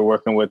together. We're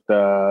working with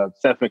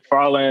Seth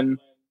MacFarlane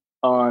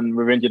on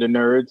Revenge of the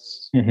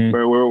Nerds.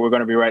 We're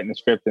going to be writing the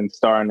script and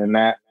starring in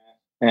that.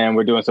 And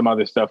we're doing some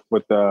other stuff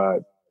with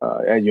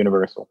at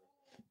Universal.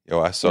 Yo,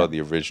 I saw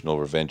the original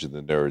Revenge of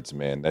the Nerds,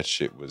 man. That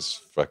shit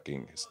was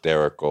fucking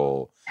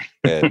hysterical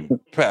and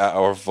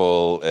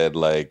powerful, and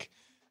like,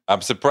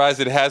 I'm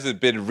surprised it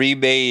hasn't been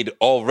remade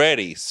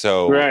already.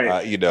 So,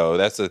 you know,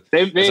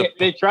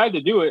 they tried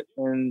to do it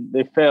and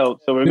they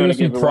failed. So we're going to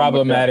give some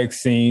problematic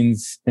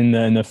scenes in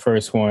the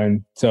first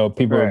one. So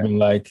people have been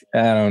like,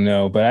 I don't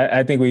know, but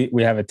I think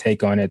we have a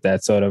take on it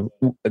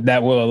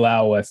that will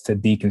allow us to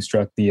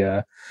deconstruct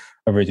the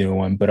original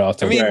one. But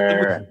also, I mean,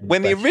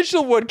 when the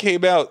original one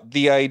came out,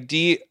 the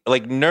idea,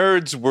 like,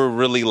 nerds were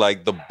really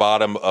like the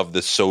bottom of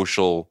the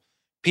social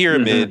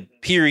pyramid.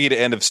 Period.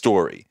 End of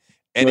story.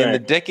 And in the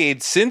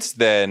decades since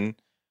then,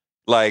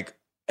 like,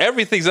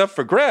 everything's up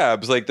for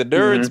grabs. Like, the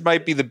nerds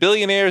might be the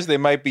billionaires, they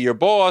might be your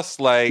boss.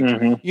 Like,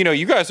 you know,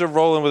 you guys are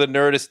rolling with a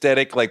nerd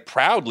aesthetic, like,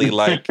 proudly.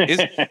 Like,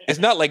 it's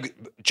not like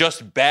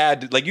just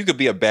bad. Like, you could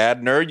be a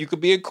bad nerd, you could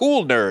be a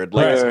cool nerd.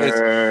 Like,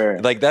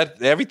 it's like that.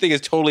 Everything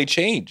has totally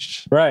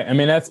changed. Right. I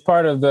mean, that's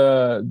part of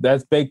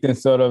that's baked in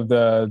sort of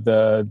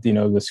the you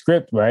know, the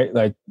script, right?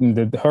 Like,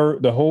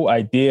 the whole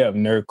idea of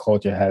nerd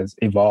culture has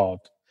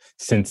evolved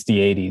since the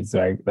 80s.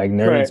 Like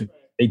nerds.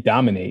 They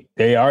dominate.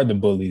 They are the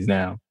bullies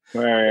now.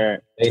 Right.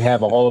 They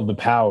have all of the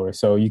power.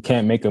 So you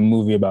can't make a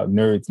movie about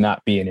nerds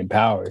not being in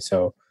power.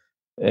 So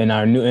in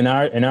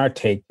our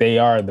take, they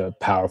are the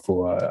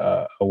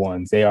powerful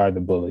ones. They are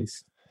the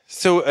bullies.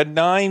 So a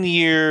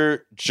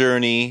 9-year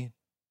journey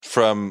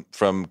from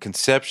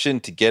conception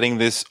to getting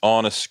this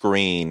on a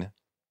screen.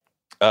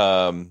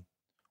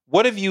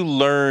 What have you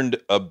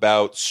learned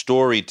about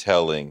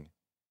storytelling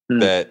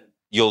that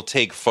you'll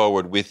take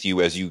forward with you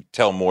as you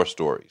tell more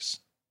stories?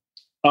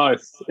 Oh,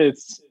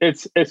 it's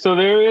so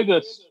there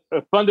is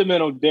a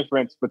fundamental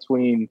difference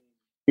between,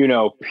 you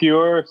know,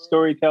 pure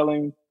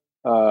storytelling,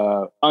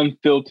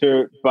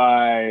 unfiltered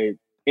by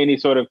any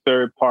sort of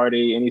third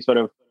party, any sort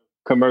of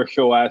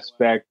commercial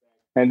aspect,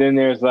 and then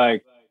there's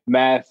like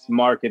mass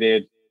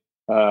marketed,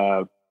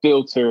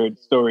 filtered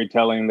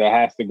storytelling that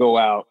has to go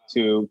out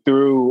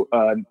through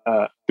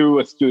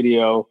a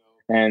studio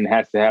and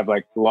has to have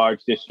like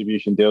large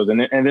distribution deals. And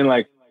then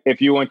like, if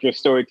you want your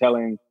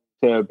storytelling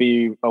to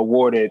be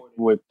awarded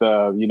with,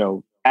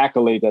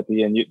 accolades at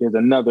the end, there's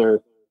another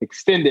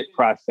extended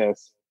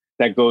process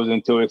that goes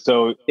into it.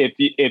 So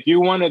if you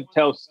want to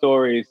tell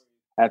stories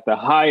at the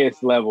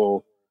highest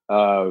level,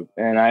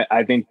 and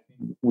I think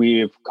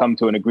we've come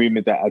to an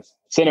agreement that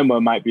cinema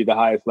might be the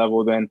highest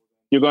level, then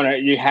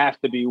you have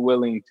to be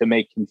willing to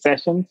make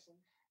concessions.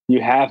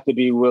 You have to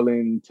be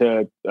willing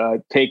to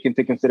take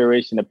into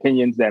consideration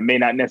opinions that may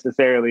not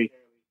necessarily,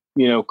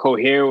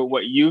 cohere with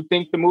what you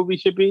think the movie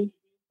should be.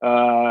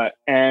 But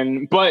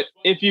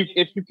if you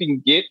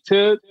can get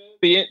to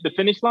the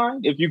finish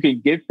line, if you can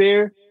get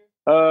there,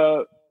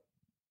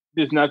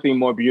 there's nothing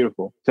more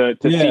beautiful to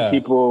see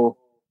people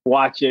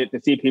watch it,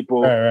 to see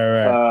people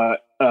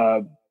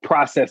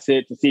process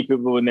it, to see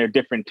people in their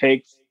different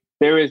takes.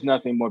 There is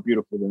nothing more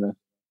beautiful than that.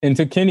 And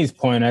to Kenny's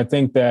point, I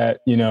think that,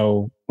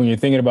 when you're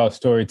thinking about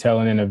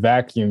storytelling in a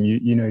vacuum,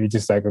 you're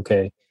just like,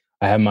 okay,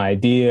 I have my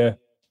idea,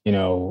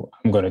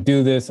 I'm going to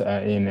do this,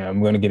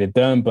 I'm going to get it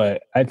done.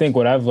 But I think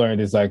what I've learned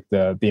is like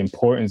the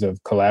importance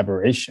of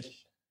collaboration.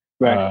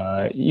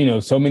 Right.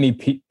 So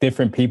many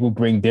different people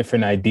bring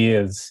different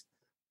ideas.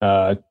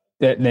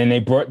 Then they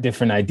brought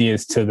different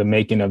ideas to the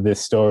making of this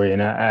story.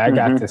 And I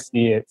got to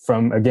see it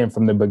from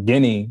the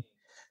beginning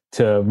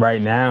to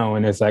right now.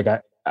 And it's like,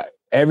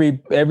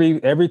 every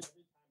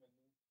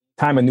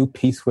time a new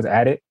piece was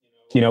added,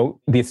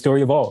 the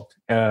story evolved.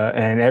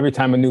 And every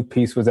time a new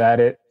piece was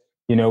added,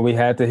 we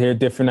had to hear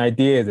different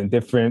ideas and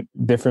different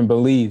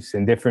beliefs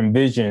and different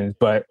visions,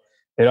 but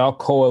it all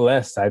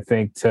coalesced, I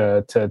think,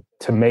 to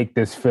make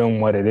this film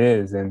what it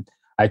is. And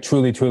I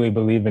truly, truly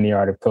believe in the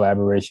art of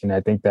collaboration.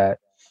 I think that,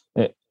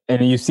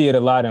 and you see it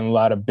a lot in a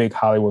lot of big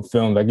Hollywood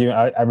films. Like,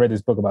 I read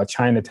this book about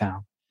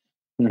Chinatown.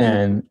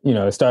 And,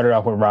 it started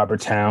off with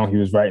Robert Towne. He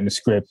was writing the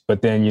script,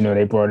 but then,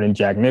 they brought in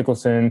Jack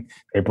Nicholson.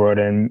 They brought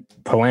in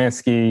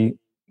Polanski.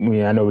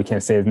 I know we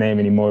can't say his name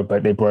anymore,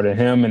 but they brought in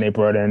him, and they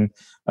brought in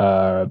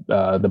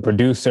the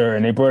producer,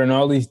 and they brought in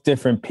all these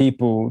different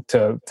people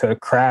to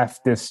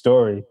craft this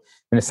story.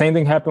 And the same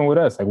thing happened with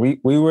us. Like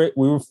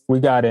we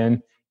got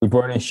in, we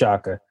brought in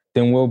Shaka.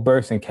 Then Will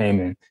Burson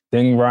came in.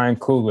 Then Ryan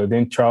Coogler.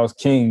 Then Charles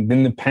King.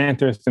 Then the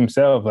Panthers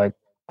themselves. Like,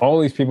 all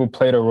these people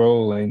played a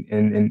role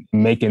in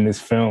making this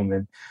film.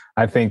 And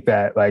I think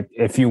that, like,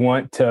 if you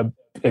want to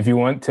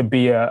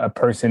be a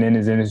person in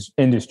this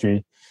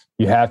industry,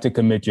 you have to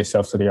commit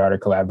yourself to the art of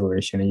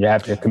collaboration, and you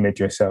have to commit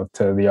yourself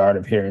to the art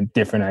of hearing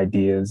different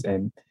ideas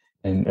and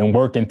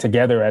working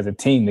together as a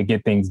team to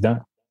get things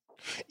done.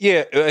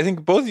 Yeah, I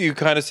think both of you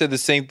kind of said the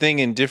same thing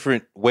in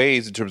different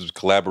ways in terms of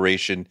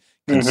collaboration,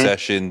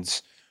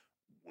 concessions.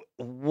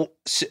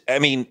 I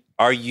mean,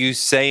 are you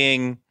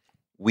saying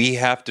we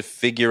have to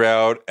figure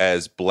out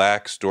as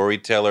Black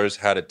storytellers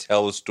how to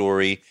tell a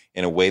story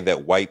in a way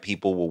that white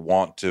people will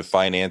want to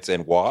finance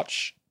and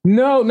watch?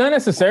 No, not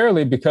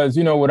necessarily, because,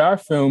 with our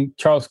film,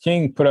 Charles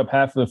King put up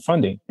half of the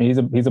funding. He's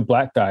a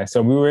Black guy.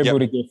 So we were able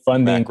to get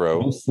funding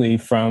mostly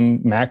from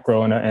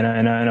Macro and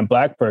a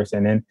Black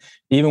person. And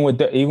even with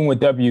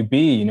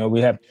WB,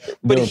 we have.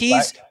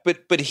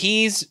 But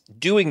he's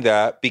doing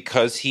that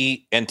because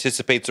he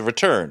anticipates a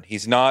return.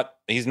 He's not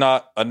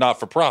a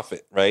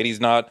not-for-profit, right?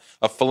 He's not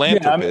a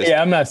philanthropist.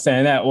 I'm not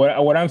saying that.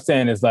 What I'm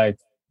saying is, like,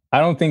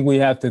 I don't think we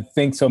have to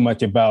think so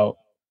much about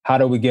how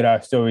do we get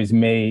our stories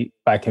made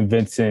by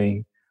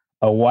convincing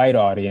a white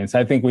audience.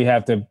 I think we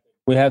have to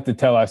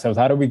tell ourselves,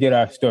 how do we get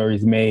our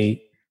stories made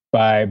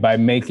by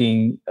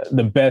making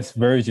the best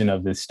version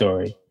of this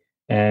story?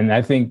 And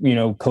I think,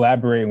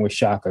 collaborating with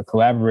Shaka,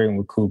 collaborating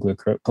with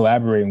Coogler,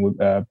 collaborating with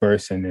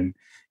Burson,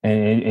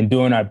 and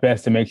doing our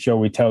best to make sure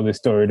we tell this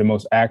story the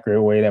most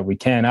accurate way that we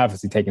can,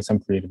 obviously taking some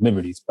creative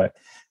liberties. But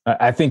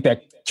I think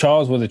that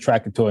Charles was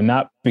attracted to it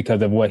not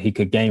because of what he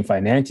could gain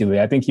financially.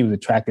 I think he was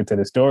attracted to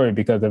the story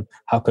because of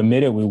how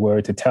committed we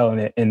were to telling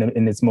it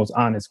in its most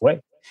honest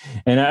way.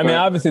 And I mean,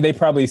 obviously, they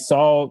probably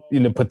saw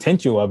the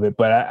potential of it,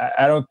 but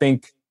I don't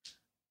think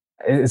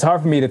it's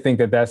hard for me to think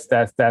that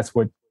that's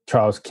what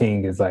Charles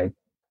King is like.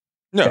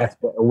 No, that's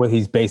what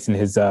he's basing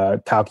his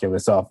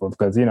calculus off of,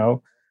 because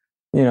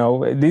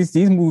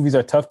these movies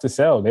are tough to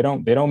sell. They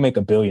don't make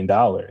 $1 billion.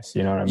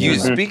 You know what I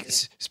mean?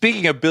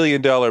 Speaking of $1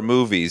 billion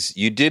movies,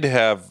 you did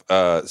have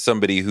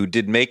somebody who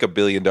did make $1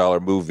 billion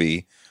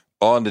movie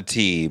on the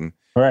team.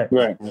 Right.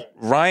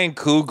 Ryan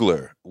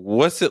Coogler,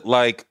 what's it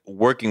like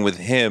working with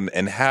him,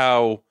 and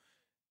how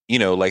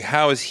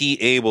is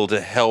he able to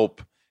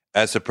help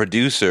as a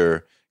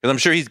producer? Because I'm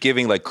sure he's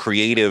giving like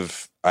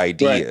creative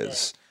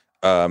ideas.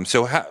 Right.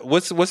 So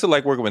what's it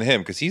like working with him?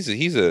 Because he's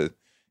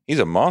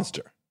a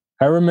monster.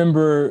 I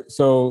remember,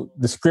 so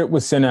the script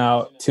was sent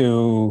out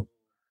to,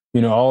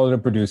 all of the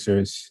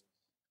producers,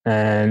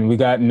 and we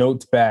got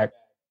notes back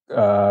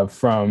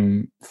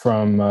from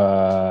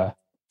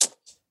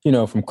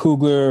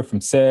Coogler,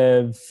 from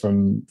Sev,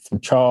 from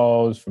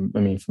Charles, from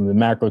the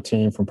Macro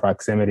team, from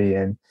Proximity,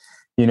 and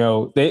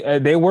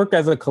they work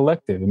as a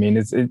collective. I mean,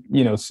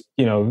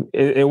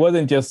 it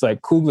wasn't just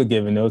like Coogler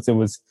giving notes. It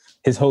was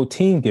his whole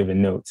team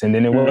giving notes. And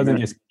then it wasn't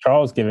just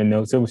Charles giving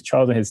notes, it was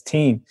Charles and his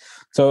team.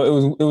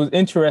 So it was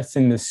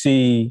interesting to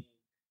see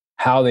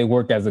how they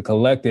work as a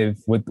collective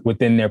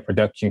within their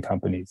production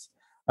companies,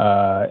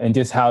 and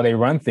just how they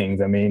run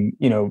things. I mean,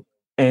 you know,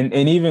 and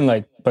even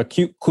like, but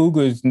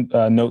Coogler's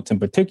notes in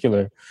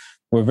particular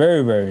were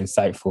very, very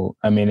insightful.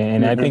 I mean,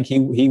 and I think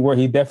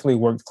he definitely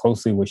worked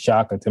closely with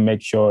Shaka to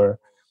make sure,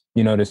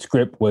 you know, the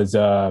script was,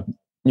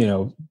 you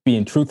know,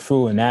 being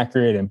truthful and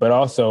accurate, but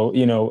also,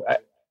 you know,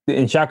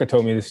 and Shaka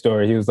told me this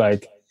story. He was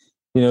like,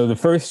 you know, the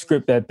first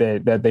script that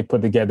they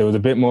put together was a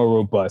bit more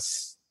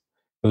robust.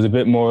 It was a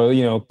bit more,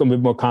 you know, a bit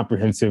more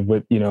comprehensive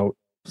with, you know,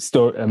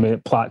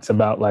 plots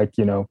about like,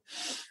 you know,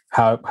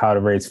 how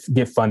to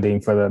get funding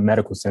for the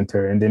medical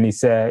center. And then he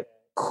said,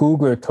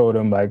 Coogler told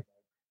him like,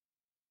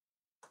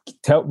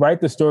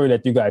 write the story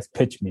that you guys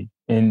pitch me.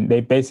 And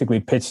they basically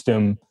pitched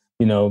him,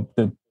 you know,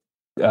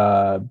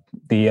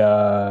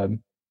 COINTELPRO,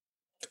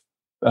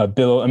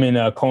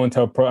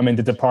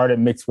 The Departed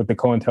mixed with the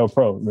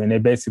COINTELPRO. I mean, they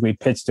basically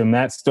pitched him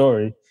that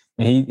story,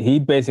 and he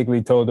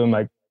basically told them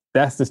like,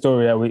 that's the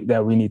story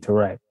that we need to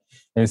write.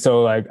 And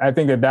so like, I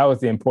think that was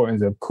the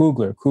importance of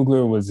Coogler.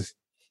 Coogler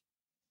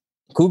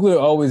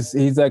always,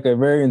 he's like a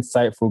very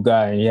insightful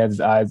guy, and he has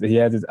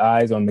his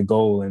eyes on the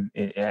goal. And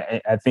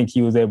I think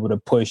he was able to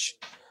push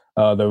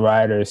the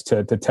writers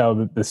to tell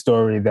the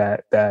story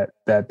that they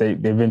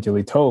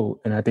eventually told.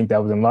 And I think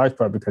that was in large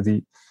part because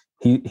he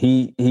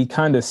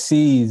kind of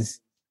sees,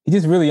 he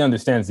just really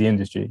understands the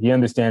industry. He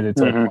understands it.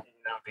 I don't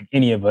think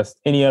any of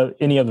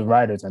the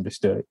writers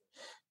understood.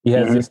 He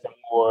has just a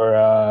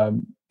more,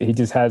 he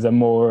just has a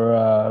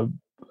more,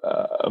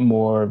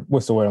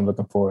 what's the word I'm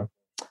looking for?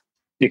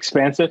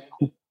 Expansive,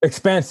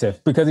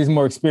 because he's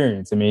more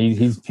experienced. I mean,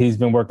 he's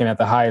been working at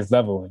the highest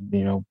level, and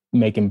you know,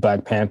 making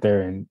Black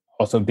Panther, and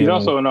also he's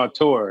also an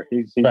auteur.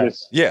 He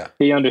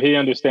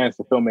understands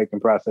the filmmaking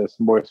process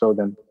more so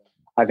than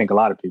I think a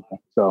lot of people.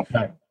 So,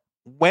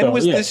 when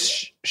was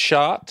this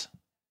shot?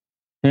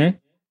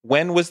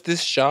 When was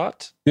this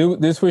shot?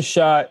 This was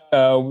shot.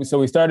 So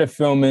we started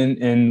filming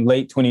in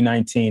late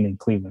 2019 in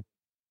Cleveland.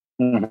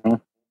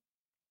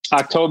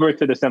 October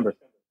to December.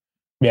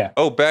 Yeah.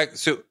 Oh,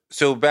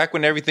 so back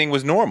when everything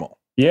was normal.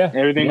 Yeah,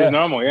 everything was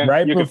normal. Yeah,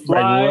 right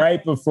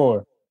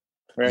before.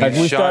 Right. Like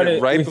we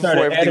started right before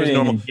everything was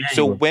normal.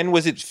 So when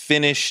was it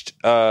finished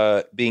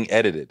being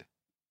edited?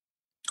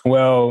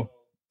 Well,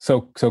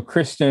 so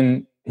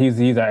Christian, he's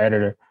our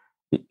editor.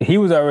 He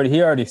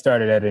already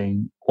started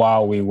editing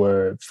while we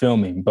were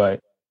filming,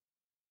 but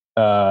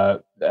I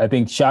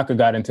think Shaka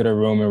got into the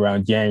room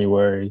around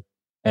January,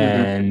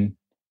 and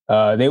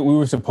we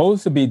were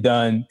supposed to be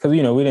done because,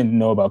 you know, we didn't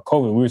know about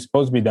COVID. We were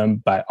supposed to be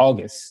done by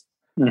August,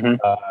 but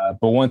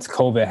once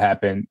COVID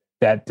happened,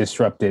 that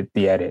disrupted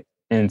the edit,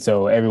 and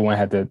so everyone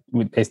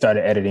they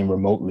started editing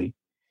remotely,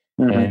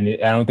 and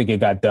I don't think it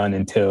got done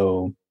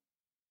until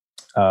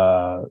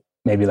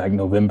maybe like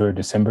November,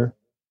 December.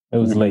 It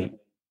was late.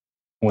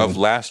 Of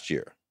last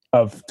year.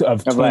 Of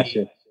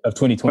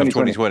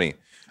 2020.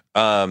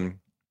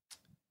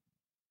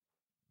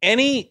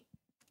 Any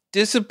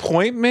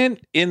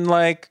disappointment in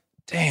like,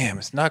 damn,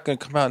 it's not going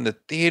to come out in the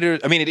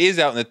theaters? I mean, it is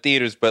out in the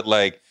theaters, but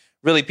like,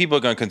 really, people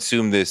are going to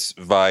consume this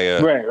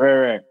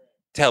via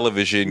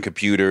television,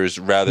 computers,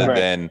 rather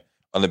than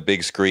on the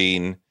big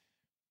screen.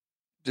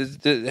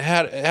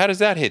 How does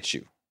that hit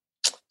you?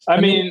 I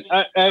mean,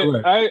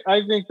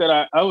 I think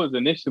that I was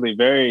initially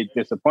very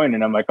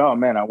disappointed. I'm like, oh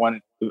man, I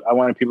wanted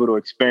people to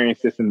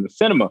experience this in the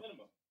cinema.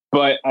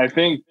 But I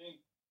think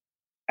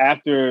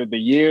after the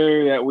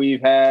year that we've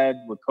had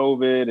with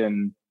COVID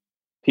and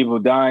people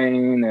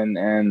dying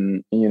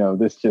and you know,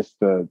 this just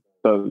the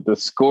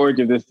scourge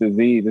of this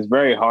disease, it's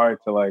very hard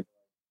to like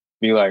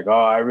be like, oh,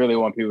 I really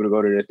want people to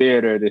go to the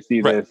theater to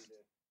see this.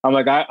 I'm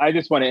like, I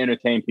just want to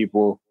entertain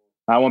people.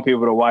 I want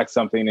people to watch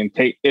something and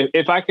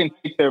if I can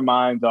take their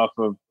minds off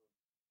of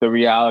the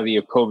reality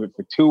of COVID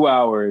for 2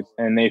 hours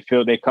and they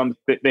feel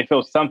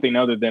something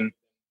other than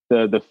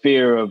the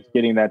fear of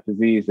getting that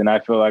disease. And I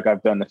feel like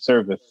I've done a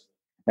service,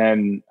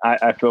 and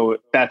I feel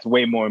that's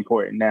way more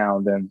important now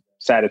than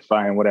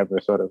satisfying whatever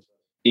sort of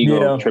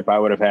ego trip I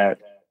would have had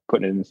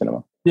putting it in the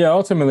cinema. Yeah.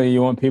 Ultimately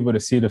you want people to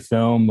see the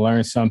film,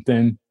 learn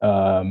something,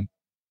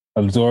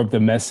 absorb the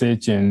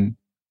message. And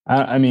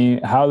I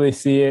mean, how they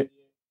see it,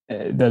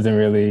 it doesn't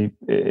really,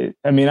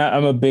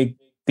 I'm a big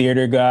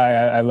theater guy.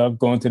 I love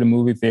going to the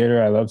movie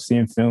theater. I love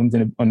seeing films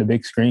on the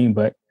big screen,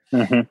 but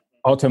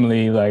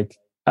ultimately, like,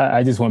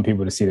 I just want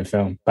people to see the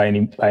film by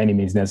any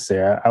means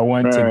necessary. I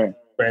want to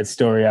get Brad's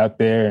story out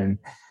there, and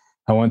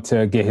I want to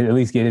at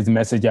least get his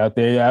message out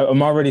there.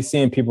 I'm already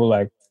seeing people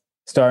like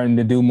starting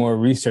to do more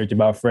research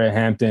about Fred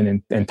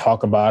Hampton and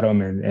talk about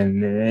him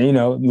and you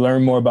know,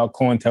 learn more about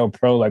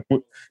COINTELPRO. Like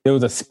there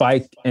was a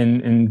spike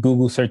in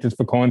Google searches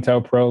for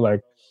COINTELPRO.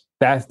 Like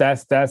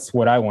that's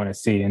what I want to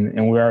see,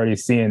 and we're already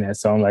seeing that.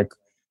 So I'm like,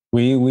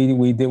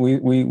 we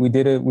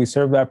did it. We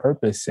served that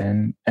purpose,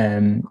 and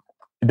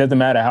it doesn't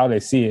matter how they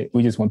see it.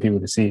 We just want people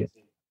to see it.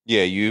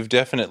 Yeah, you've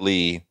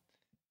definitely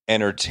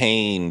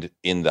entertained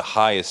in the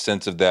highest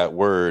sense of that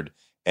word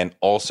and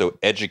also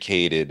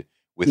educated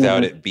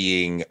without it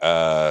being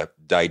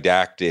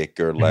didactic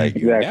or like,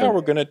 now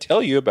we're going to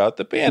tell you about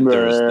the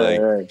Panthers.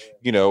 Right.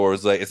 You know, or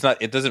it's like,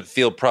 it doesn't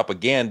feel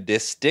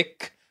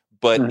propagandistic,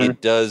 but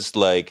it does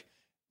like,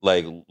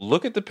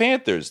 look at the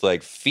Panthers,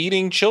 like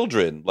feeding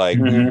children, like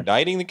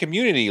uniting the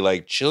community,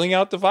 like chilling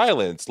out the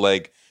violence,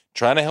 like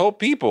trying to help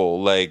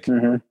people, like,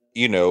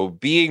 you know,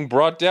 being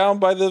brought down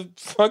by the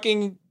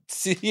fucking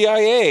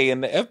CIA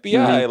and the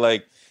FBI.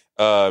 Like,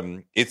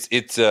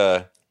 it's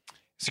a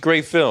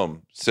great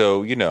film.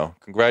 So, you know,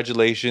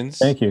 congratulations.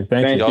 Thank you.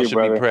 Y'all should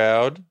brother. be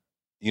proud,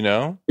 you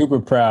know? Super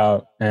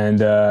proud.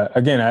 And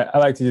again, I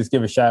like to just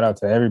give a shout out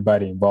to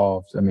everybody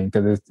involved. I mean,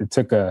 because it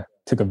took a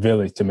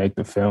village to make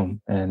the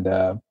film. And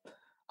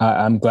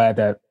I'm glad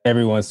that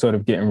everyone's sort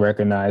of getting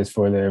recognized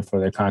for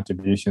their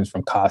contributions,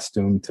 from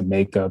costume to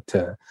makeup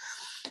to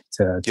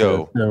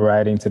the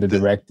writing to the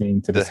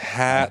directing to the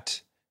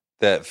hat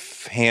that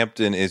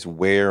Hampton is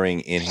wearing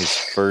in his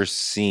first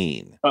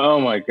scene. Oh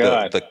my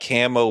God. The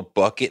camo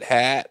bucket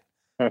hat.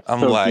 That's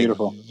I'm so like,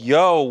 beautiful.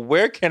 Yo,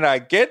 where can I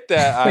get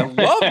that? I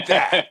love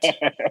that.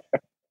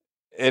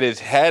 And his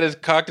head is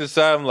cocked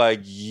aside. I'm like,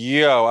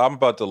 yo, I'm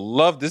about to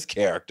love this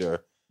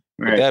character.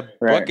 Right, that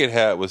bucket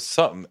hat was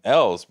something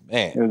else,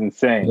 man. It was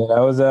insane. Yeah,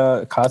 that was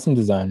a costume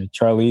designer,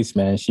 Charlize,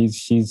 man.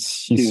 She's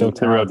so talented.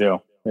 The real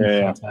deal.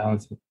 Yeah. So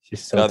talented.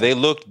 She's so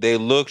talented. They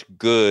looked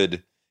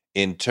good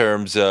in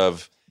terms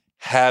of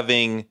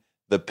having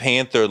the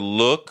Panther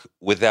look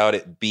without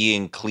it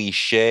being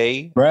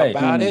cliche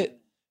about it.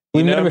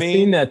 We've never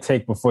seen that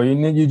take before.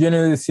 You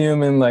generally see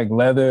him in like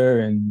leather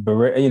and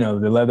beret, you know,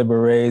 the leather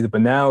berets.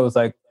 But now it was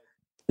like,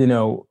 you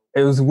know,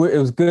 it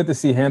was good to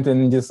see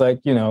Hampton just like,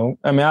 you know,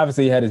 I mean,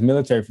 obviously he had his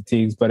military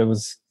fatigues, but it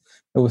was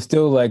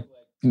still like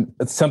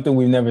something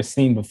we've never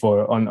seen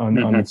before on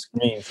the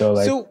screen. So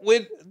like,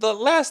 with the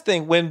last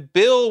thing, when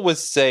Bill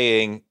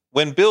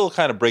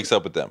kind of breaks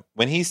up with them,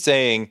 when he's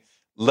saying,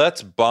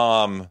 let's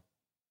bomb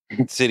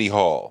City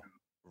Hall,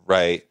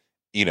 right?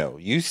 You know,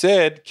 you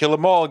said kill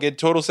them all, get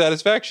total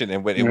satisfaction.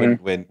 And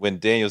when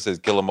Daniel says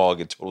kill them all,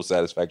 get total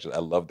satisfaction, I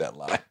love that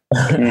line.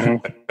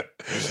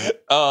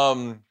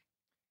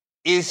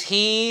 Is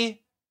he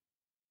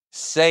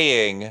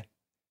saying,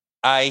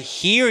 I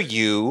hear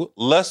you,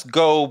 let's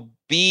go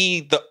be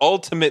the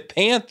ultimate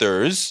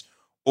Panthers?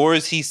 Or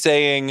is he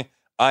saying,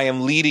 I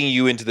am leading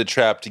you into the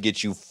trap to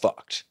get you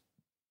fucked?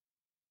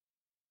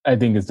 I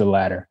think it's the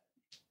latter.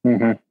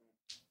 And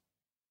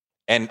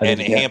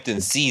Hampton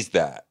sees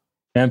that.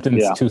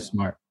 Hampton's too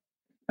smart.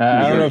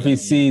 I don't know if he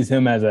sees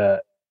him as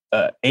I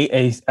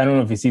don't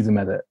know if he sees him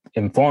as an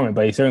informant,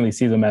 but he certainly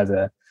sees him as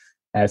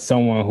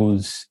someone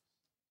whose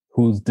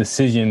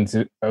decisions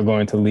are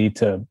going to lead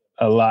to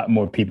a lot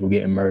more people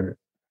getting murdered.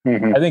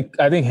 I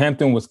think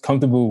Hampton was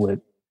comfortable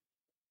with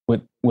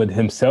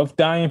himself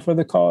dying for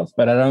the cause,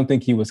 but I don't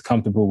think he was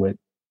comfortable with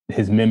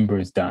his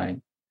members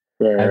dying.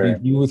 I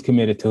think he was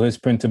committed to his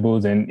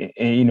principles, and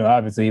you know,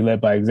 obviously he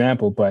led by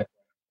example, but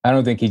I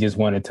don't think he just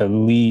wanted to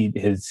lead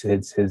his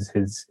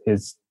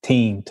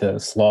team to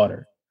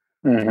slaughter.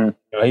 You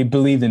know, he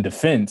believed in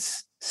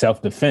defense,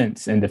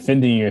 self-defense, and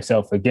defending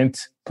yourself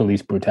against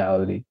police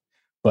brutality.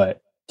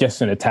 But just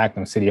an attack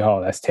on City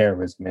Hall, that's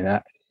terrorism,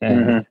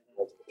 and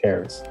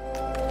terrorists.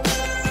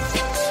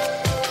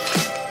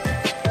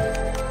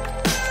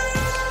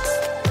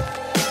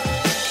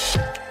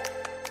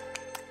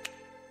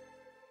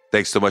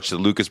 Thanks so much to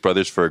the Lucas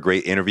brothers for a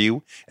great interview,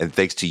 and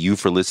thanks to you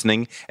for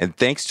listening, and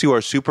thanks to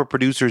our super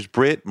producers,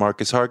 Britt,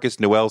 Marcus Harkis,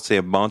 Noel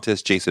Sam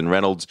Montes, Jason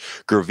Reynolds,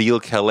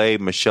 Gerville Calais,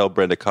 Michelle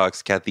Brenda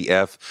Cox, Kathy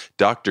F.,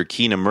 Dr.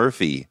 Keena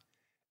Murphy,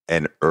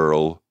 and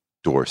Earl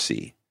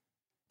Dorsey.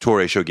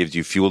 Torre Show gives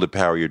you fuel to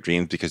power your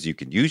dreams because you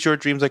can use your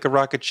dreams like a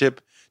rocket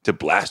ship to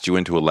blast you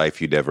into a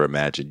life you never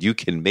imagined. You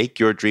can make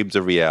your dreams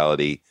a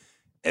reality,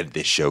 and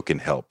this show can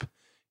help.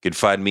 You can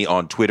find me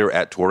on Twitter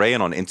at Torre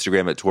and on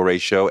Instagram at Torre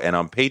Show and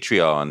on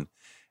Patreon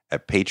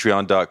at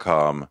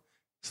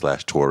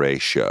patreon.com/Torre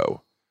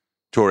Show.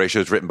 Torre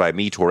Show is written by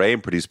me, Torre,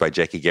 and produced by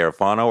Jackie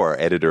Garofano. Our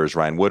editor is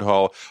Ryan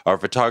Woodhall. Our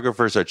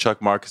photographers are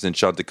Chuck Marcus and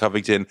Shanta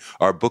Covington.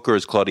 Our booker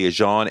is Claudia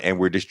Jean, and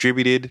we're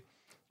distributed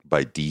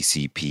by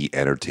DCP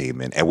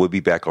Entertainment. And we'll be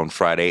back on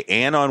Friday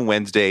and on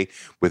Wednesday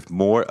with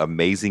more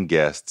amazing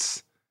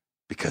guests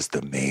because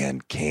the man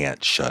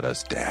can't shut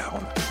us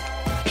down.